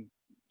 and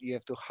you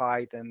have to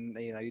hide, and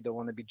you don't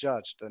want to be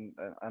judged. And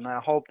I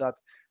hope that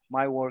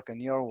my work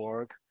and your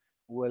work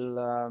will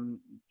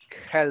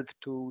help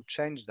to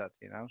change that.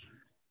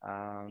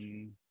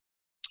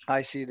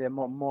 I see the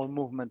more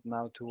movement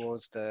now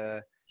towards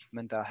the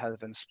mental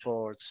health and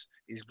sports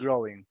is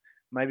growing.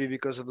 Maybe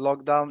because of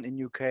lockdown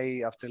in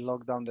UK. After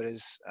lockdown, there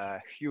is a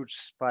huge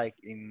spike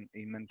in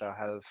mental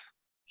health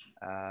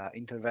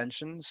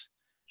interventions,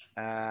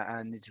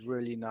 and it's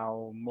really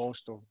now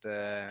most of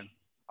the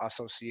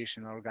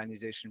association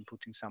organization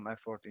putting some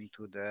effort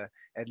into the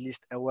at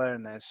least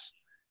awareness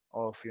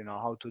of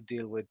how to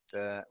deal with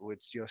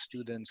your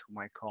students who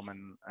might come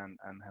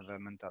and have a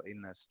mental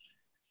illness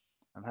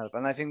and help.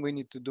 And I think we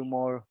need to do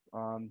more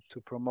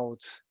to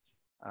promote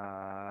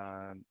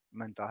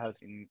mental health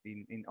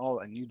in all,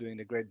 and you're doing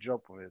a great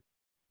job with it.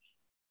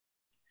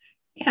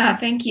 Yeah,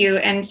 thank you.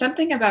 And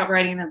something about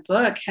writing the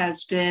book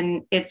has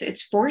been,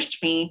 it's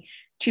forced me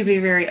to be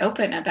very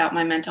open about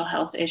my mental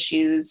health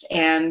issues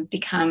and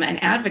become an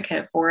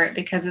advocate for it,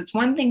 because it's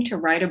one thing to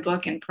write a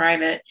book in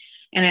private,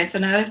 and it's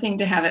another thing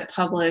to have it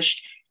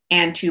published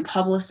and to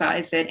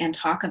publicize it and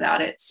talk about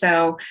it.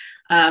 So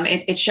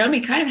it's shown me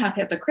kind of how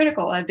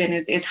hypocritical I've been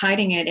is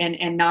hiding it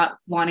and not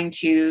wanting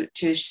to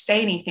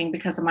say anything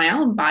because of my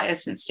own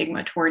bias and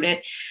stigma toward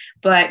it.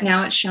 But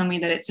now it's shown me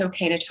that it's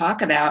okay to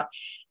talk about.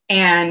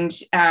 And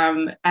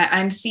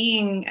I'm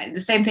seeing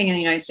the same thing in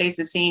the United States,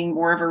 is seeing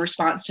more of a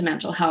response to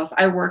mental health.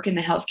 I work in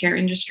the healthcare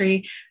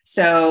industry,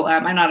 so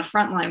I'm not a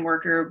frontline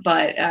worker,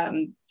 but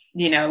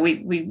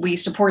we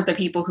support the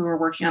people who are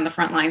working on the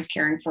front lines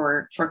caring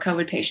for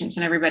COVID patients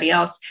and everybody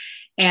else.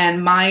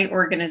 And my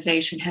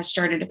organization has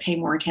started to pay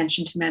more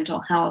attention to mental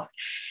health.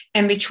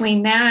 And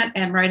between that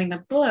and writing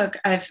the book,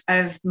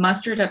 I've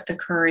mustered up the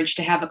courage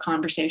to have a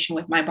conversation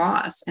with my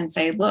boss and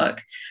say,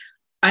 look,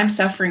 I'm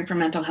suffering from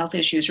mental health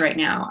issues right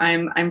now.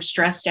 I'm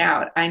stressed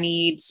out. I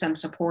need some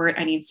support.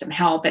 I need some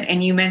help.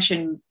 And you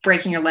mentioned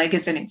breaking your leg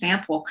as an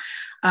example.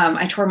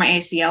 I tore my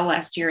ACL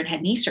last year and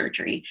had knee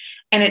surgery.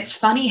 And it's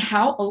funny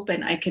how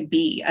open I could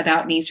be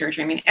about knee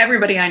surgery. I mean,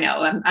 everybody I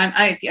know,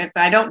 if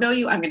I don't know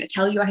you, I'm going to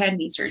tell you I had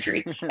knee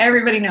surgery.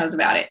 Everybody knows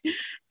about it.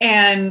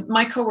 And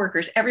my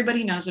coworkers,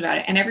 everybody knows about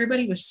it. And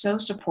everybody was so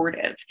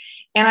supportive.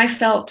 And I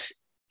felt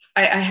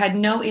I had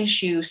no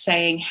issue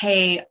saying,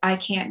 hey, I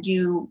can't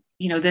do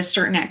this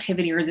certain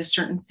activity or this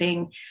certain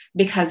thing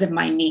because of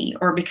my knee,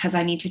 or because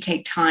I need to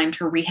take time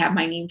to rehab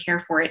my knee and care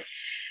for it.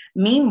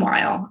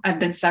 Meanwhile, I've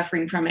been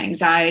suffering from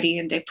anxiety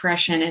and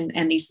depression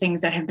and these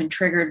things that have been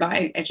triggered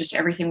by just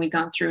everything we've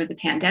gone through with the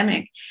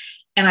pandemic.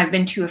 And I've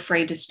been too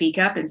afraid to speak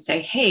up and say,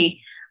 hey,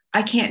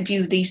 I can't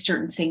do these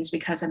certain things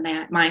because of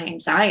my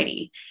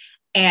anxiety.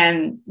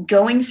 And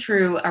going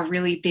through a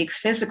really big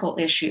physical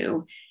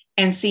issue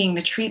and seeing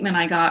the treatment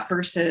I got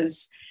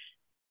versus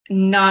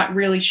not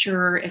really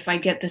sure if I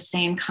get the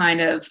same kind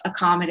of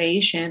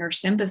accommodation or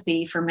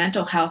sympathy for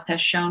mental health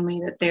has shown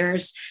me that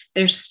there's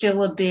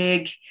still a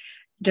big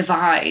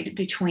divide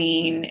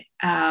between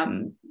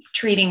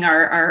treating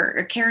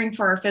our caring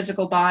for our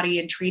physical body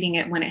and treating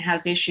it when it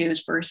has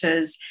issues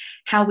versus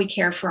how we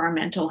care for our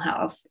mental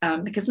health.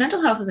 Because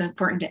mental health is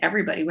important to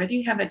everybody, whether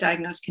you have a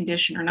diagnosed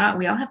condition or not.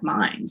 We all have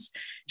minds,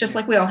 just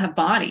like we all have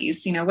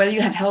bodies. Whether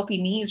you have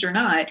healthy knees or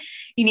not,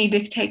 you need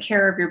to take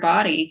care of your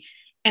body.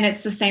 And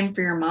it's the same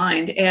for your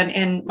mind.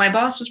 And my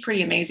boss was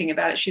pretty amazing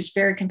about it. She's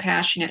very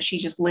compassionate. She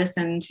just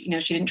listened. You know,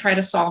 she didn't try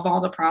to solve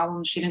all the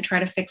problems. She didn't try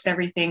to fix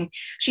everything.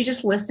 She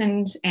just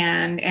listened.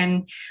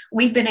 And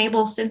we've been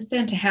able since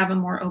then to have a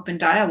more open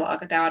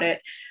dialogue about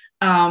it.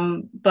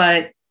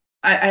 But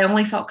I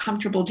only felt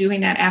comfortable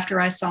doing that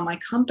after I saw my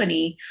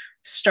company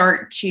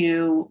start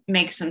to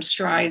make some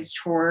strides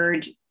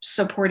toward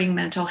supporting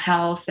mental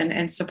health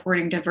and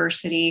supporting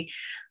diversity.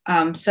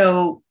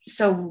 So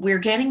we're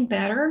getting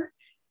better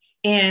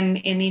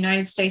in the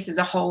United States as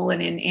a whole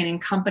and in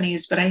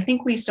companies, but I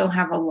think we still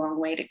have a long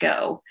way to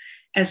go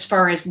as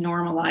far as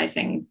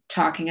normalizing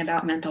talking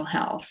about mental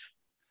health.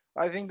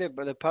 I think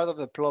the part of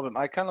the problem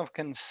I kind of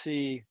can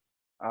see,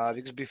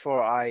 because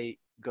before I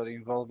got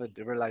involved,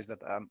 I realized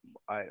that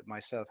I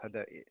myself had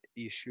an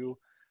issue.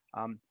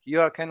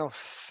 You are kind of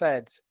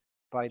fed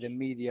by the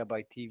media,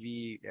 by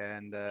TV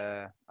and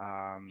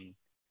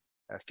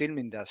film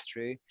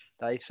industry,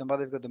 that if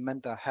somebody's got the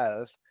mental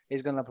health,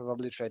 he's gonna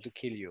probably try to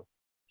kill you.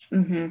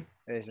 Mm-hmm.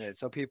 Isn't it?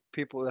 So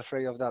people are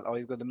afraid of that. Oh,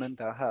 you've got the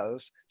mental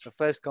health. So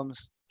first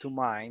comes to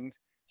mind,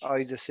 oh,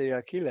 he's a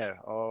serial killer,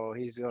 or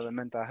he's got a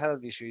mental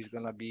health issue. He's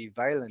gonna be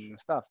violent and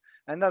stuff.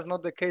 And that's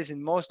not the case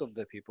in most of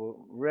the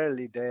people.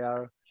 Rarely they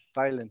are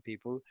violent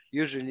people.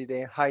 Usually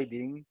they're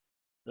hiding,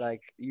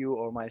 like you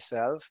or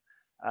myself,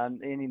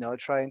 and you know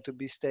trying to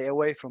be stay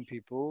away from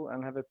people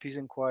and have a peace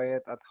and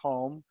quiet at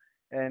home,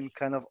 and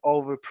kind of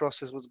over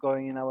process what's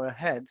going in our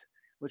head,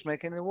 which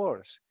making it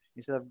worse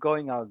instead of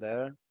going out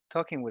there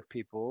talking with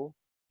people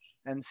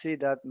and see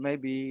that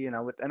maybe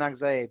with an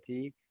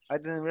anxiety. I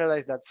didn't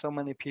realize that so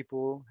many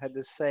people had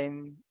the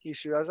same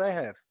issue as I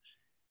have.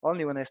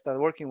 Only when I started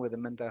working with the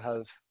mental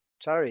health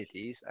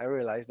charities, I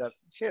realized that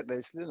shit,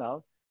 there's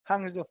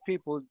hundreds of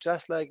people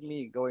just like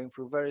me going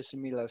through very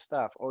similar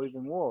stuff or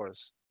even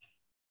worse,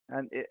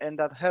 and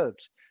that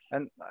helps.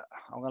 And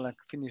I'm gonna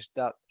finish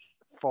that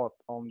thought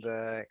on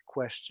the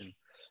question.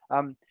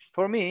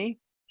 For me,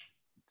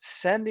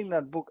 sending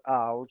that book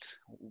out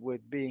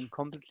with being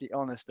completely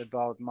honest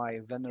about my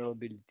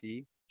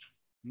vulnerability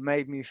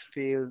made me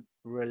feel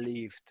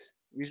relieved.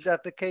 Is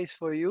that the case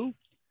for you?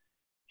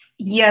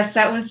 Yes,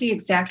 that was the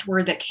exact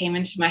word that came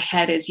into my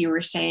head as you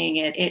were saying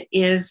it. It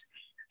is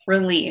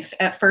relief.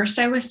 At first,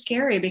 I was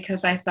scary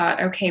because I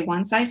thought, okay,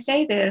 once I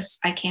say this,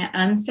 I can't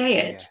unsay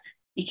it. Yeah.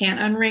 You can't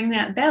unring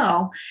that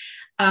bell.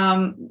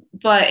 And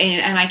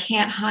I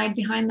can't hide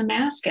behind the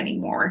mask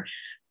anymore.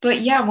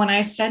 But yeah, when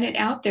I sent it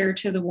out there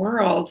to the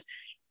world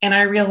and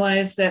I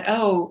realized that,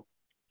 oh,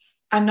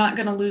 I'm not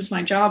going to lose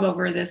my job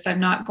over this. I'm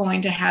not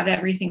going to have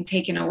everything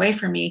taken away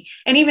from me.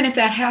 And even if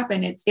that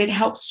happened, it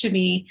helps to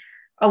be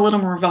a little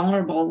more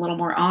vulnerable, a little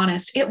more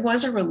honest. It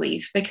was a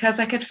relief because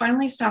I could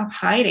finally stop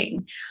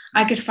hiding.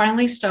 I could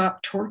finally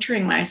stop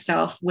torturing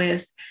myself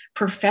with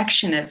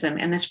perfectionism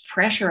and this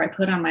pressure I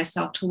put on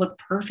myself to look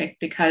perfect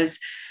because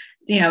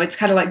it's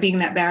kind of like being in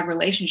that bad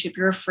relationship.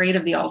 You're afraid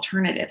of the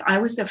alternative. I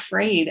was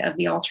afraid of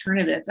the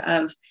alternative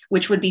of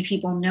which would be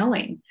people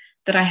knowing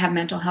that I have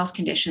mental health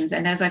conditions.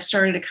 And as I've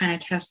started to kind of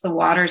test the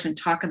waters and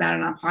talk about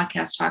it on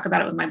podcasts, talk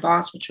about it with my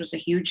boss, which was a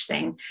huge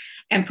thing,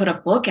 and put a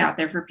book out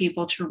there for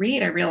people to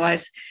read, I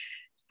realized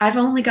I've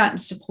only gotten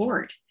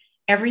support.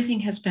 Everything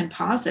has been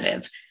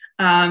positive.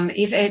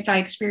 If I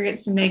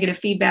experience some negative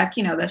feedback,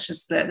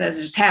 that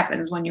just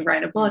happens when you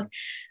write a book.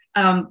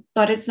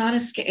 But it's not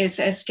as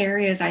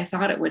scary as I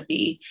thought it would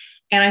be.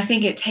 And I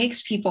think it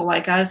takes people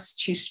like us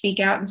to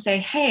speak out and say,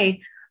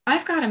 hey,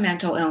 I've got a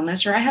mental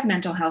illness or I have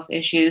mental health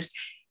issues.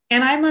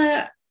 And I'm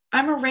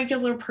a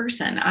regular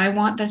person. I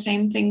want the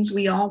same things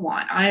we all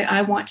want.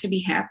 I want to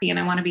be happy and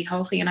I want to be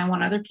healthy and I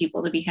want other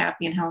people to be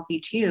happy and healthy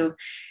too.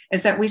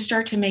 Is that we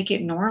start to make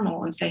it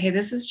normal and say, hey,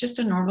 this is just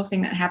a normal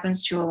thing that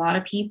happens to a lot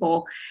of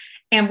people.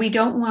 And we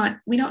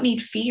don't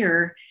need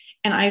fear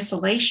and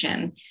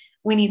isolation.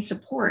 We need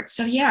support.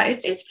 So yeah,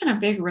 it's been a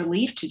big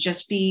relief to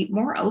just be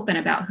more open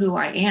about who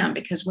I am,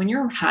 because when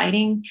you're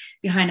hiding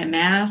behind a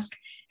mask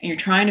and you're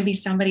trying to be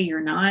somebody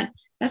you're not,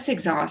 that's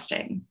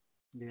exhausting.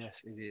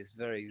 Yes, it is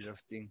very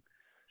exhausting.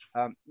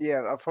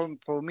 Yeah,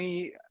 for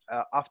me,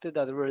 after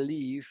that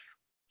relief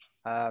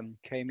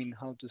came in,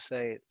 how to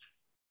say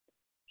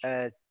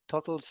it,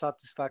 total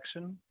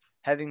satisfaction.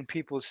 Having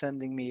people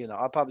sending me,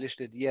 I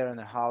published it year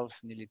and a half,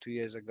 nearly 2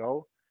 years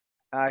ago.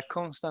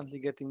 Constantly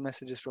getting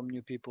messages from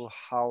new people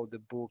how the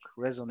book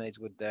resonates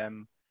with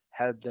them,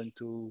 help them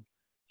to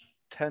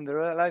turn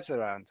their lives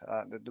around.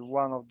 The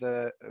one of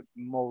the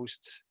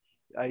most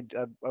I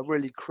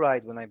really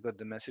cried when I got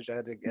the message. I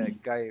had a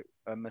guy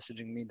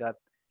messaging me that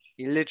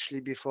he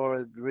literally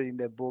before reading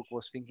the book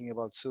was thinking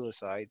about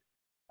suicide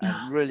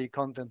and really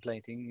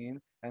contemplating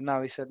it. And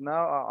now he said,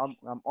 "Now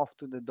I'm off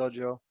to the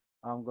dojo.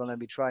 I'm gonna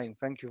be trying.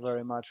 Thank you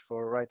very much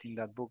for writing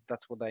that book.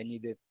 That's what I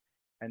needed."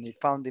 And it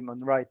found him on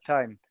the right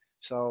time.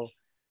 So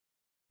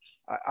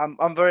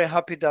I'm very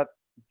happy that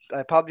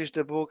I published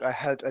the book. I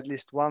helped at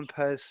least one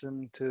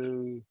person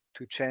to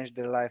change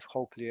their life,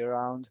 hopefully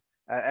around.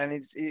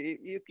 And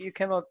you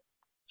cannot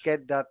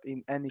get that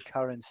in any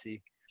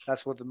currency.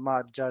 That's what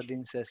Matt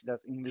Jardine says.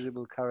 That's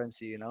invisible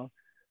currency. That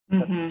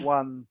Mm-hmm.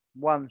 one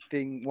one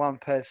thing, one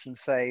person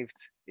saved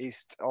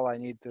is all I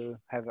need to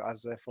have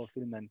as a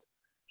fulfillment.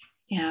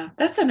 Yeah,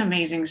 that's an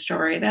amazing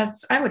story.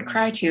 I would Mm.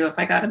 cry too if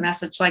I got a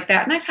message like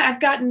that. And And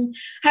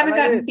haven't I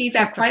gotten did.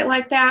 feedback quite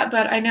like that,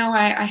 but I know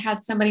I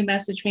had somebody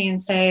message me and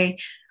say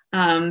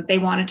they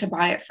wanted to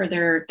buy it for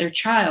their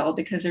child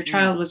because their Mm.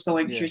 child was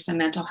going Yeah. through some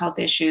mental health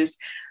issues.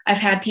 I've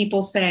had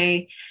people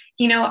say,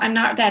 I'm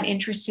not that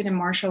interested in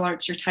martial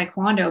arts or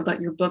taekwondo,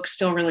 but your book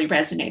still really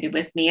resonated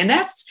with me. And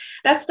that's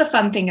the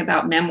fun thing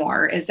about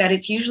memoir is that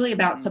it's usually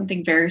about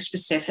something very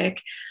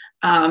specific.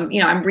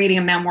 I'm reading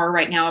a memoir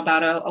right now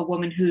about a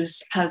woman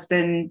whose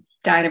husband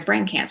died of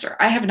brain cancer.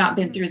 I have not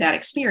been through that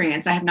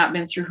experience. I have not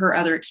been through her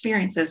other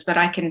experiences, but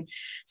I can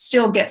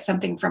still get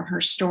something from her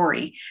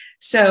story.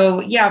 So,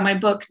 yeah, my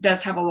book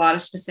does have a lot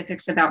of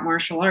specifics about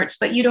martial arts,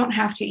 but you don't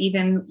have to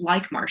even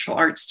like martial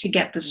arts to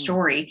get the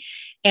story.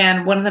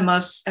 And one of the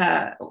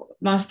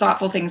most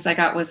thoughtful things I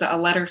got was a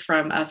letter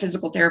from a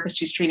physical therapist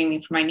who's treating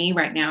me for my knee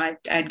right now.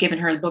 I'd given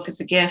her the book as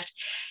a gift,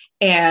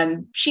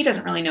 and she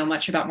doesn't really know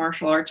much about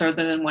martial arts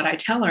other than what I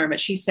tell her, but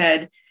she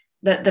said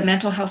that the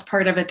mental health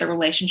part of it, the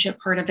relationship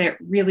part of it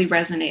really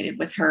resonated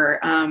with her.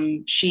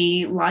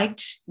 She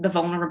liked the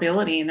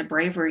vulnerability and the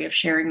bravery of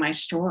sharing my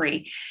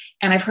story.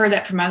 And I've heard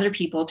that from other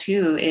people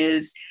too,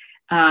 is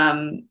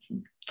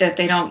that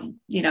they don't,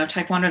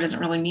 taekwondo doesn't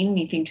really mean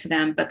anything to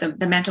them, but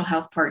the mental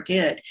health part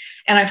did.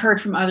 And I've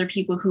heard from other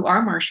people who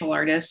are martial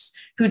artists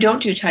who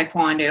don't do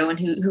taekwondo and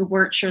who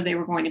weren't sure they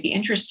were going to be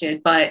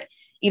interested, but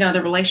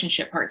the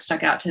relationship part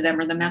stuck out to them,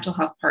 or the mental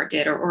health part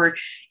did, or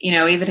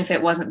even if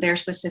it wasn't their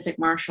specific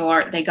martial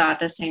art, they got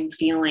the same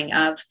feeling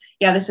of,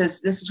 yeah, this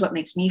is what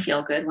makes me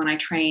feel good when I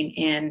train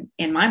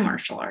in my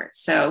martial art.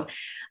 So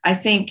I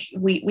think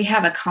we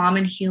have a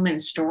common human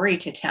story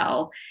to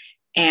tell.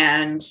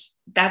 And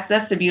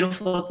that's the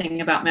beautiful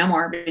thing about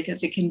memoir,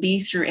 because it can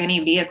be through any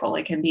vehicle.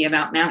 It can be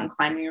about mountain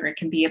climbing, or it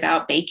can be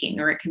about baking,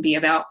 or it can be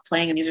about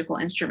playing a musical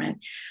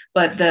instrument.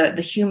 But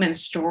the human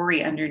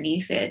story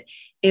underneath it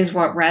is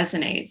what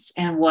resonates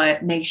and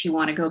what makes you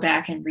want to go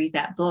back and read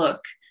that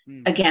book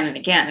again and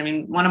again. I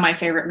mean, one of my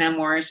favorite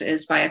memoirs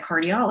is by a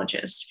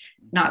cardiologist.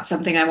 Not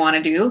something I want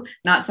to do,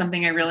 not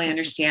something I really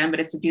understand, but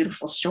it's a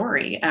beautiful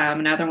story.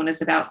 Another one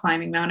is about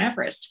climbing Mount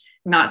Everest.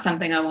 Not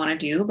something I want to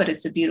do, but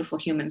it's a beautiful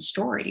human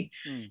story.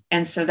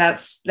 And so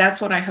that's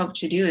what I hope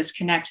to do, is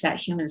connect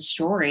that human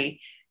story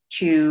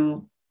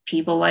to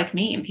people like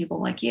me and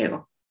people like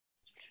you.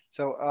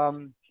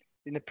 So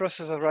in the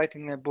process of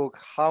writing a book,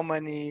 how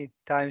many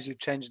times you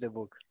change the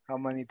book? How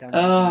many times you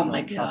Oh think,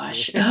 my oh, fuck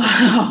gosh.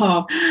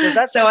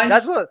 it. So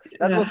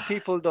that's what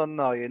people don't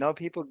know,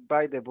 people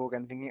buy the book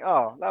and thinking,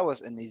 oh, that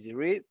was an easy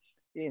read,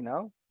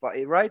 but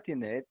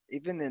writing it,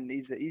 even an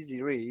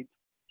easy read,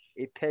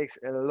 it takes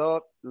a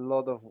lot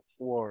of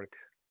work.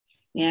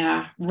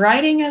 Yeah,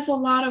 writing is a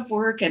lot of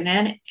work, and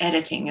then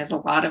editing is a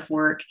lot of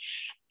work.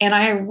 And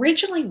I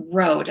originally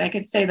wrote, I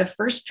could say the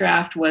first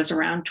draft was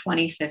around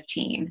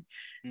 2015.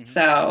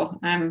 So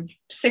I'm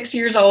 6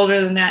 years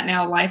older than that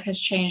now. Life has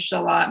changed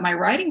a lot. My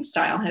writing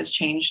style has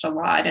changed a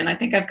lot, and I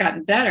think I've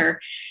gotten better.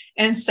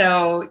 And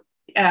so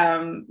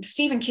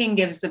Stephen King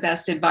gives the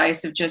best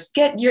advice of just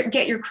get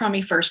your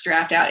crummy first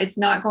draft out. It's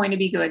not going to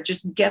be good.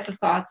 Just get the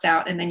thoughts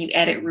out, and then you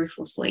edit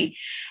ruthlessly.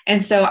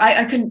 And so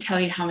I couldn't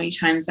tell you how many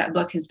times that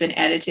book has been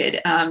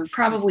edited,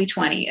 probably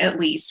 20 at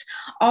least,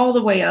 all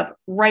the way up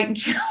right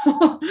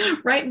until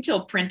right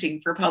until printing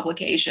for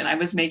publication. I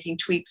was making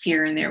tweaks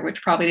here and there,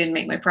 which probably didn't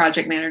make my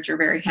project manager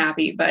very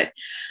happy, but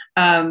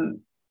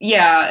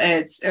yeah,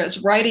 it's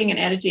writing and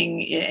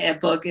editing a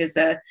book is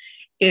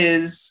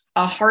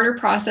a harder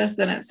process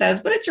than it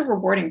says, but it's a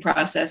rewarding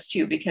process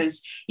too,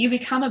 because you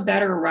become a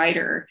better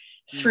writer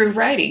through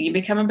writing. You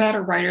become a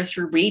better writer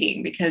through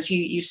reading, because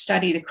you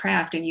study the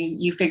craft and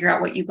you figure out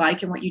what you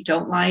like and what you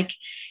don't like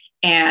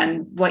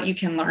and what you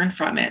can learn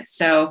from it.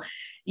 So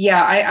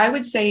yeah, I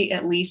would say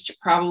at least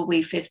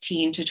probably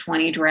 15 to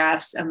 20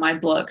 drafts of my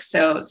book.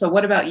 So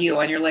what about you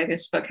on your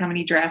latest book? How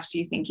many drafts do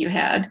you think you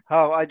had?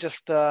 Oh, I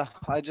just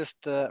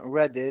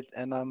read it,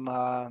 and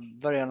I'm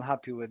very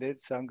unhappy with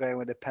it. So I'm going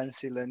with a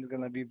pencil and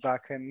gonna be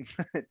back and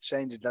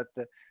change it.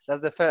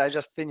 That's the first. I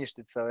just finished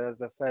it, so that's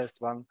the first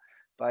one.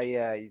 But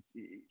yeah,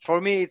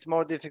 for me it's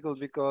more difficult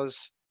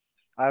because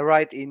I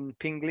write in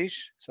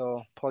Pinglish,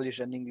 so Polish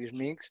and English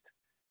mixed,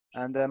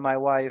 and then my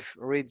wife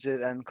reads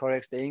it and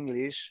corrects the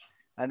English,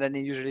 and then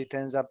it usually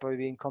turns up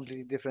being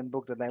completely different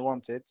book than I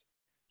wanted.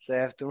 So I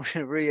have to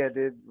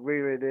re-edit,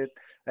 reread it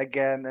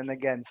again and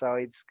again. So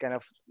it's kind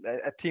of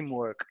a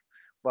teamwork.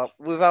 But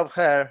without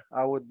her,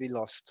 I would be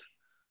lost.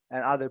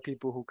 And other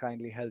people who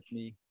kindly helped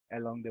me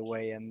along the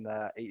way and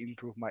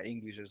improve my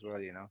English as well.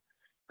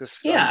 Because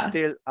Yeah.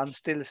 I'm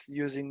still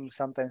using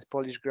sometimes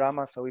Polish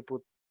grammar. So we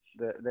put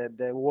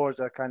the words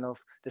are kind of,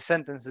 the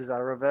sentences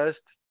are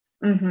reversed.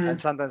 And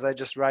sometimes I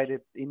just write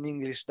it in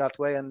English that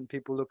way, and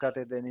people look at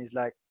it and it's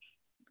like,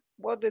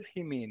 what did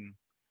he mean?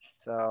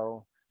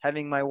 So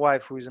having my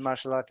wife, who is a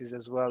martial artist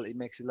as well, it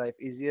makes life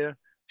easier.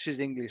 She's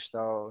English,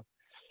 so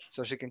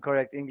she can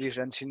correct English,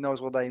 and she knows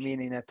what I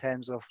mean in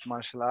terms of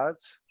martial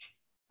arts,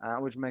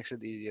 which makes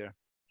it easier.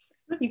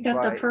 You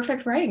got the Right.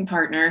 perfect writing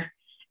partner.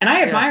 And I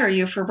Yeah. admire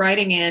you for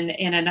writing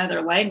in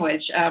another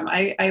language.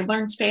 I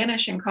learned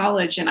Spanish in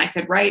college, and I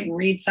could write and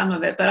read some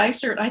of it, but I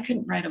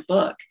couldn't write a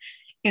book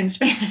in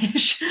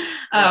Spanish.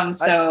 Yeah.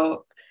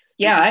 So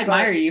yeah, I It's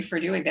funny. admire you for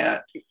doing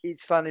that.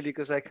 It's funny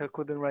because I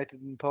couldn't write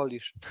it in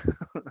Polish.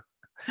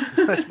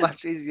 It's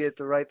much easier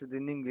to write it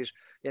in English.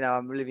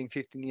 I'm living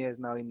 15 years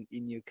now in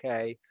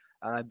UK,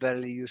 and I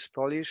barely use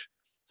Polish.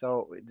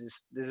 So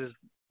this is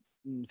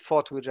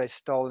thought which I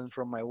stolen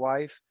from my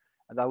wife,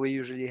 and that we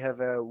usually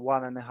have a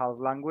one and a half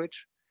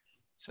language.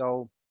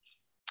 So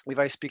if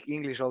I speak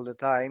English all the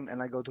time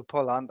and I go to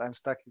Poland, I'm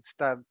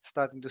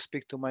starting to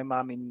speak to my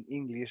mom in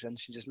English, and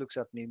she just looks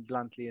at me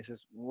bluntly and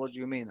says, "What do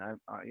you mean? I'm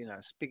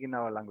speaking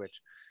our language."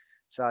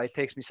 So it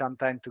takes me some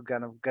time to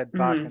kind of get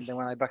back, Mhm. and then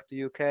when I back to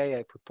UK,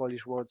 I put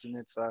Polish words in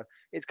it. So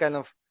it's kind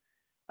of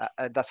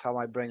that's how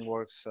my brain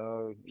works.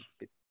 So it's a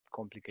bit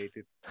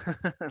complicated,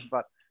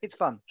 but it's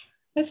fun.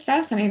 That's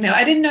fascinating, though.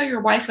 I didn't know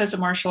your wife was a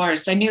martial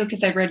artist. I knew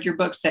because I read your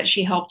books that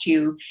she helped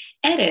you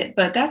edit,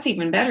 but that's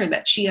even better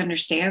that she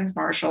understands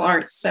martial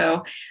arts.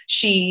 So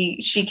she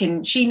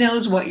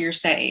knows what you're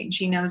saying.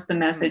 She knows the Mm,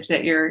 message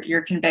that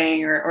you're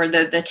conveying, or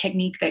the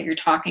technique that you're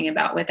talking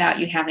about without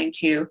you having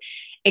to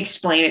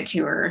explain it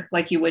to her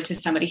like you would to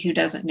somebody who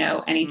doesn't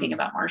know anything mm.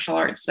 about martial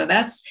arts. So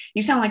that's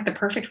you sound like the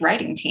perfect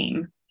writing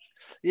team.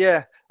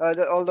 Yeah,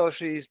 although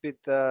she's a bit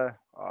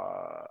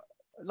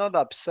not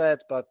upset,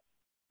 but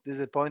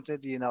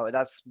disappointed.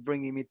 That's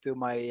bringing me to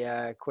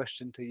my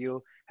question to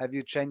you. Have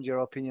you changed your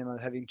opinion on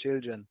having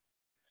children?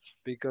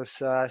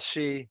 Because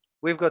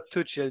we've got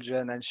two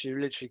children, and she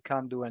literally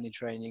can't do any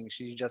training.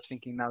 She's just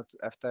thinking now,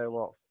 after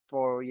what,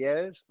 4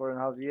 years,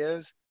 4.5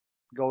 years,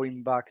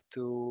 going back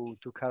to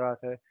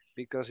karate,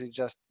 because it's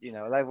just,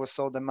 life was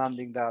so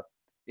demanding that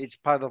it's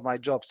part of my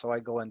job, so I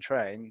go and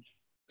train.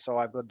 So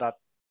I've got that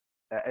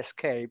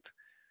escape,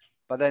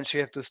 but then she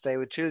have to stay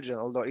with children.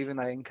 Although even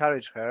I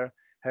encourage her,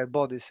 her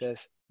body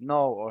says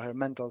no, or her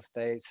mental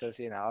state says,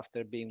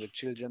 after being with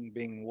children,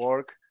 being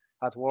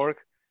at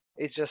work,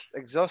 it's just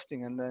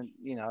exhausting. And then,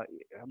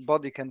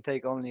 body can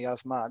take only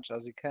as much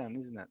as it can,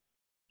 isn't it?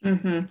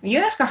 You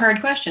ask a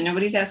hard question.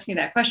 Nobody's asked me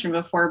that question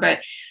before, but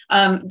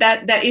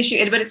that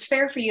issue. But it's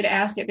fair for you to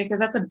ask it because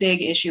that's a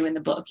big issue in the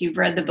book. You've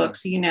read the book,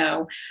 Mm,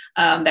 so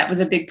that was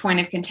a big point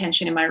of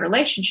contention in my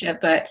relationship.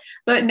 But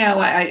no,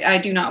 I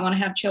do not want to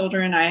have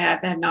children. I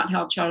have not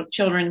held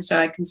children, so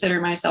I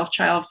consider myself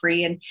child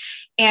free,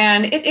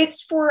 and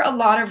it's for a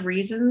lot of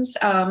reasons.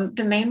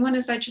 The main one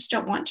is I just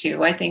don't want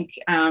to. I think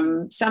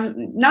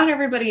not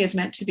everybody is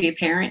meant to be a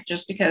parent.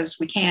 Just because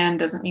we can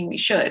doesn't mean we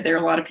should. There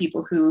are a lot of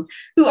people who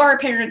are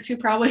parents who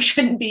probably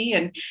shouldn't be,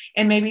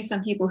 and maybe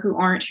some people who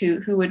aren't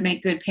who would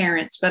make good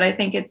parents. But I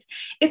think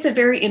it's a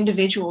very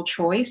individual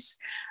choice.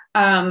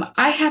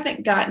 I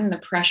haven't gotten the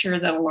pressure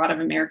that a lot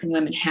of American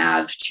women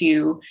have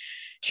to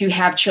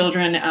have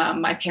children.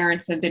 My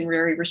parents have been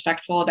very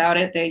respectful about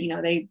it.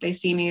 They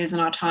see me as an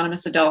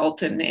autonomous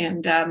adult,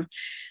 and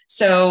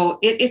so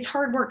it's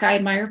hard work. I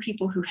admire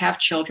people who have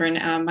children.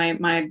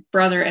 My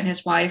brother and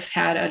his wife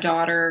had a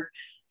daughter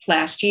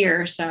last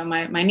year, so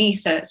my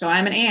niece. So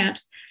I'm an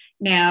aunt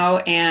now,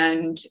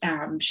 and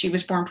she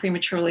was born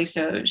prematurely,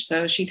 so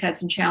she's had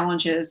some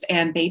challenges.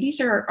 And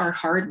babies are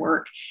hard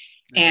work,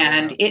 yeah.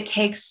 and it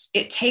takes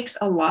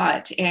a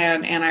lot,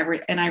 and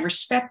I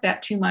respect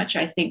that too much,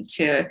 I think,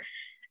 to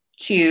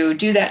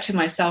do that to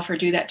myself or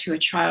do that to a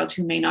child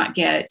who may not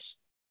get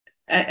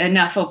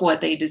enough of what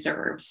they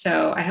deserve.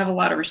 So I have a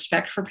lot of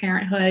respect for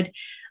parenthood.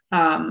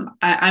 I'm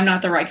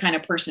not the right kind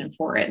of person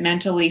for it,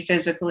 mentally,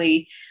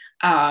 physically.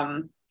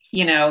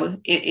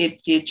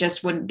 It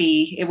just wouldn't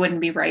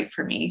be right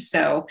for me.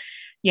 So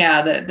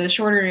yeah, the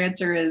shorter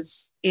answer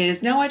is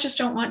no, I just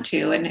don't want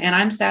to, and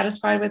I'm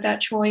satisfied with that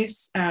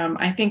choice.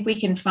 I think we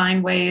can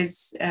find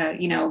ways,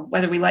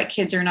 whether we like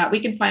kids or not,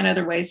 we can find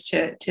other ways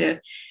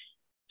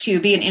to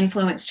be an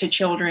influence to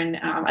children.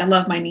 I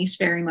love my niece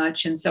very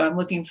much, and so I'm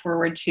looking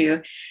forward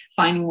to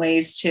finding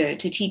ways to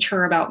teach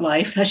her about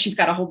life. She's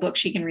got a whole book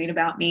she can read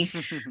about me,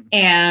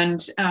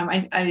 and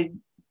I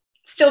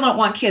still don't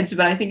want kids,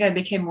 but I think I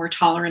became more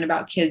tolerant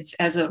about kids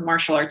as a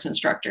martial arts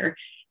instructor.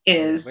 Yeah,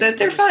 Is that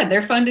they're fun?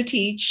 They're fun to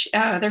teach.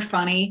 They're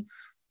funny.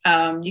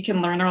 You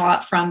can learn a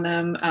lot from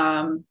them,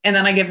 and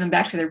then I give them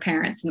back to their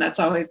parents, and that's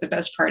always the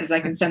best part. Is I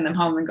can send them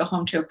home and go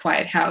home to a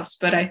quiet house.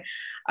 But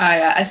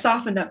I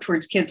softened up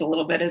towards kids a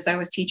little bit as I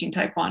was teaching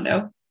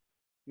Taekwondo.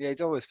 yeah,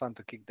 it's always fun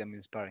to keep them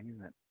inspiring,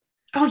 isn't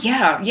Oh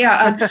yeah,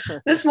 yeah.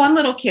 This one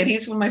little kid,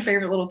 he's one of my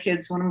favorite little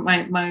kids. One of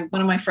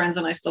my friends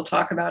and I still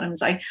talk about him.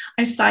 Is I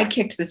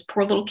sidekicked this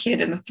poor little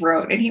kid in the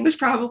throat, and he was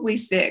probably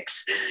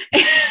 6,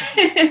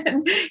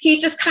 and he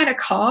just kind of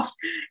coughed,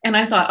 and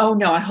I thought, oh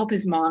no, I hope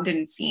his mom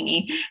didn't see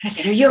me. And I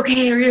said, "Are you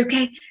okay? Are you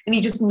okay?" And he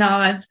just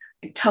nods,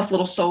 like, tough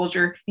little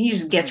soldier. And he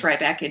just gets it? right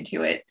back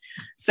into it.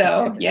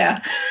 So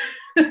yeah,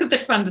 they're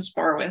fun to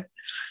spar with.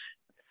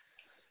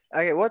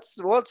 Okay,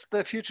 what's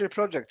the future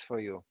project for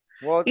you?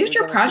 What, we're Future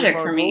gonna keep project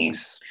our for me.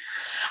 books?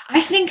 I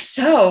think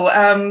so.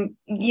 Artistic,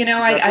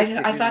 I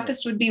isn't thought it?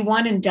 this would be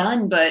one and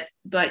done, but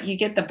you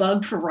get the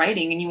bug for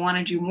writing and you want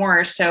to do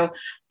more. So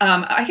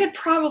I could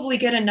probably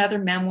get another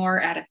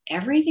memoir out of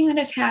everything that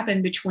has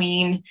happened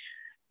between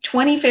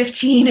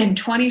 2015 and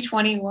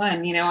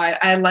 2021.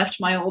 I left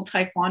my old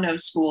Taekwondo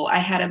school. I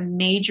had a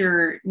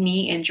major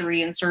knee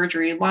injury and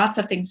surgery. Lots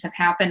of things have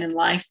happened in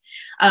life.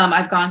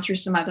 I've gone through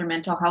some other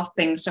mental health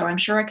things, so I'm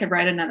sure I could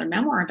write another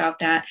memoir about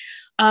that.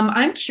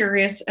 I'm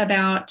curious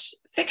about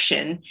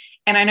fiction.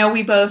 And I know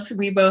have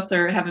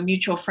a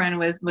mutual friend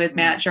with Mm.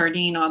 Matt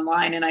Jardine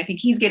online, and I think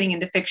he's getting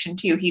into fiction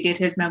too. He did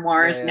his Yeah,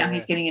 memoirs, yeah, now yeah.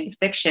 he's getting into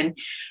fiction.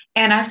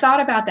 And I've thought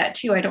about that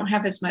too. I don't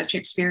have as much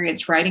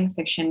experience writing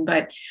fiction,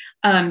 but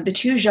the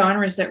two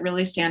genres that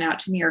really stand out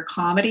to me are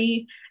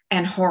comedy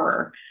and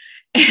horror,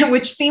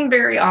 which seem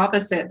very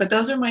opposite, but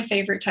those are my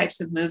favorite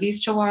types of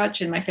movies to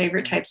watch and my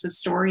favorite Mm. types of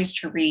stories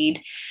to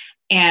read.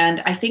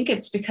 And I think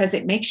it's because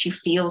it makes you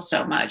feel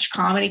so much.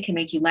 Comedy can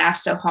make you laugh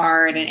so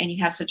hard, and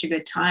you have such a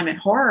good time. And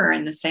horror,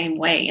 in the same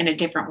way, in a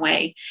different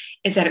way,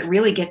 is that it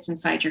really gets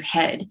inside your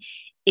head.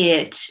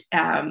 It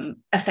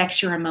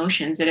affects your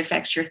emotions, it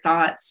affects your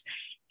thoughts,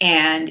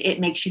 and it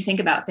makes you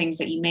think about things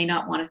that you may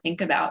not want to think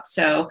about.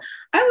 So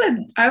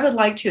I would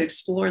like to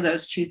explore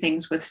those two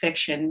things with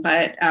fiction,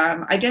 but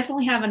I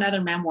definitely have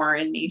another memoir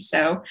in me.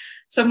 So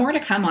more to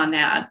come on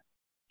that.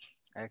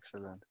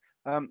 Excellent.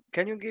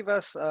 Can you give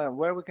us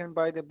where we can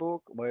buy the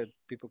book, where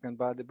people can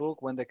buy the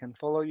book, when they can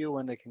follow you,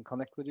 when they can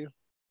connect with you?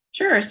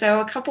 Sure.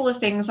 So, a couple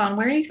of things on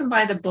where you can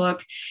buy the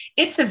book.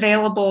 It's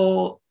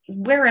available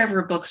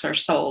wherever books are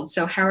sold.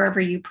 So, however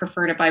you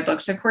prefer to buy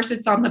books. Of course,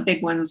 it's on the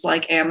big ones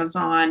like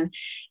Amazon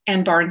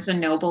and Barnes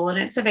and Noble, and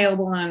it's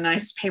available in a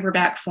nice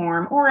paperback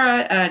form or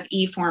an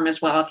e-form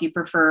as well if you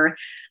prefer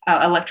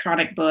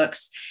electronic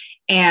books.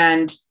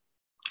 And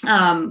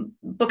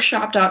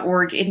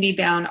bookshop.org,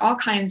 IndieBound, all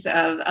kinds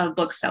of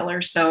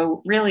booksellers.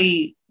 So,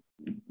 really,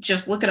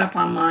 just look it up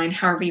online,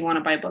 however you want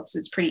to buy books.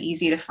 It's pretty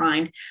easy to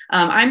find.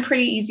 I'm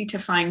pretty easy to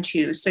find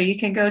too. So you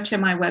can go to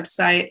my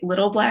website,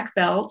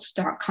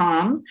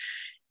 littleblackbelt.com.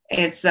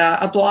 It's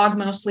a blog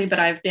mostly, but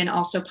I've been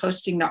also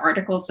posting the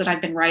articles that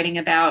I've been writing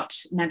about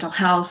mental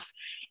health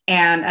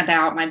and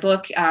about my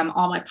book.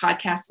 All my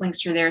podcast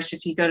links are there. So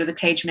if you go to the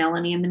page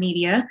Melanie in the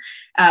Media,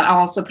 I'll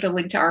also put a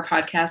link to our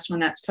podcast when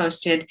that's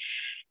posted.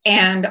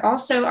 And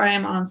also, I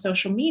am on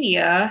social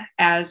media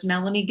as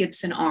Melanie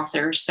Gibson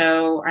Author.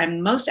 So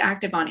I'm most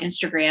active on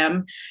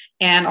Instagram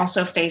and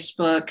also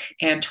Facebook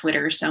and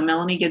Twitter. So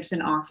Melanie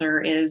Gibson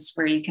Author is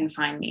where you can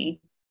find me.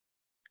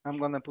 I'm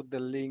gonna put the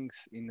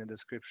links in the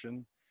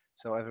description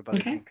so everybody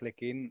Okay. can click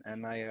in,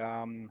 and I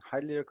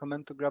highly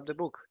recommend to grab the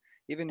book.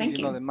 Even if Thank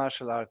you're not you. a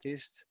martial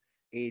artist,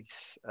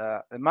 it's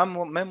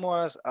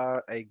memoirs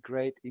are a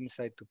great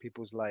insight to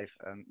people's life,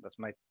 and that's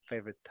my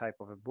favorite type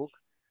of a book.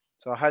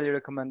 So I highly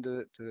recommend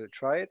to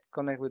try it,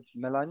 connect with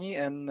Melanie,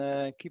 and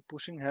keep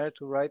pushing her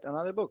to write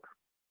another book.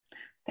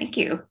 Thank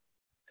you.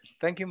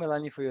 Thank you,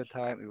 Melanie, for your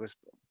time. It was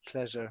a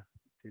pleasure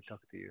to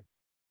talk to you.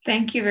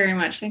 Thank you very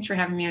much. Thanks for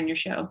having me on your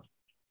show.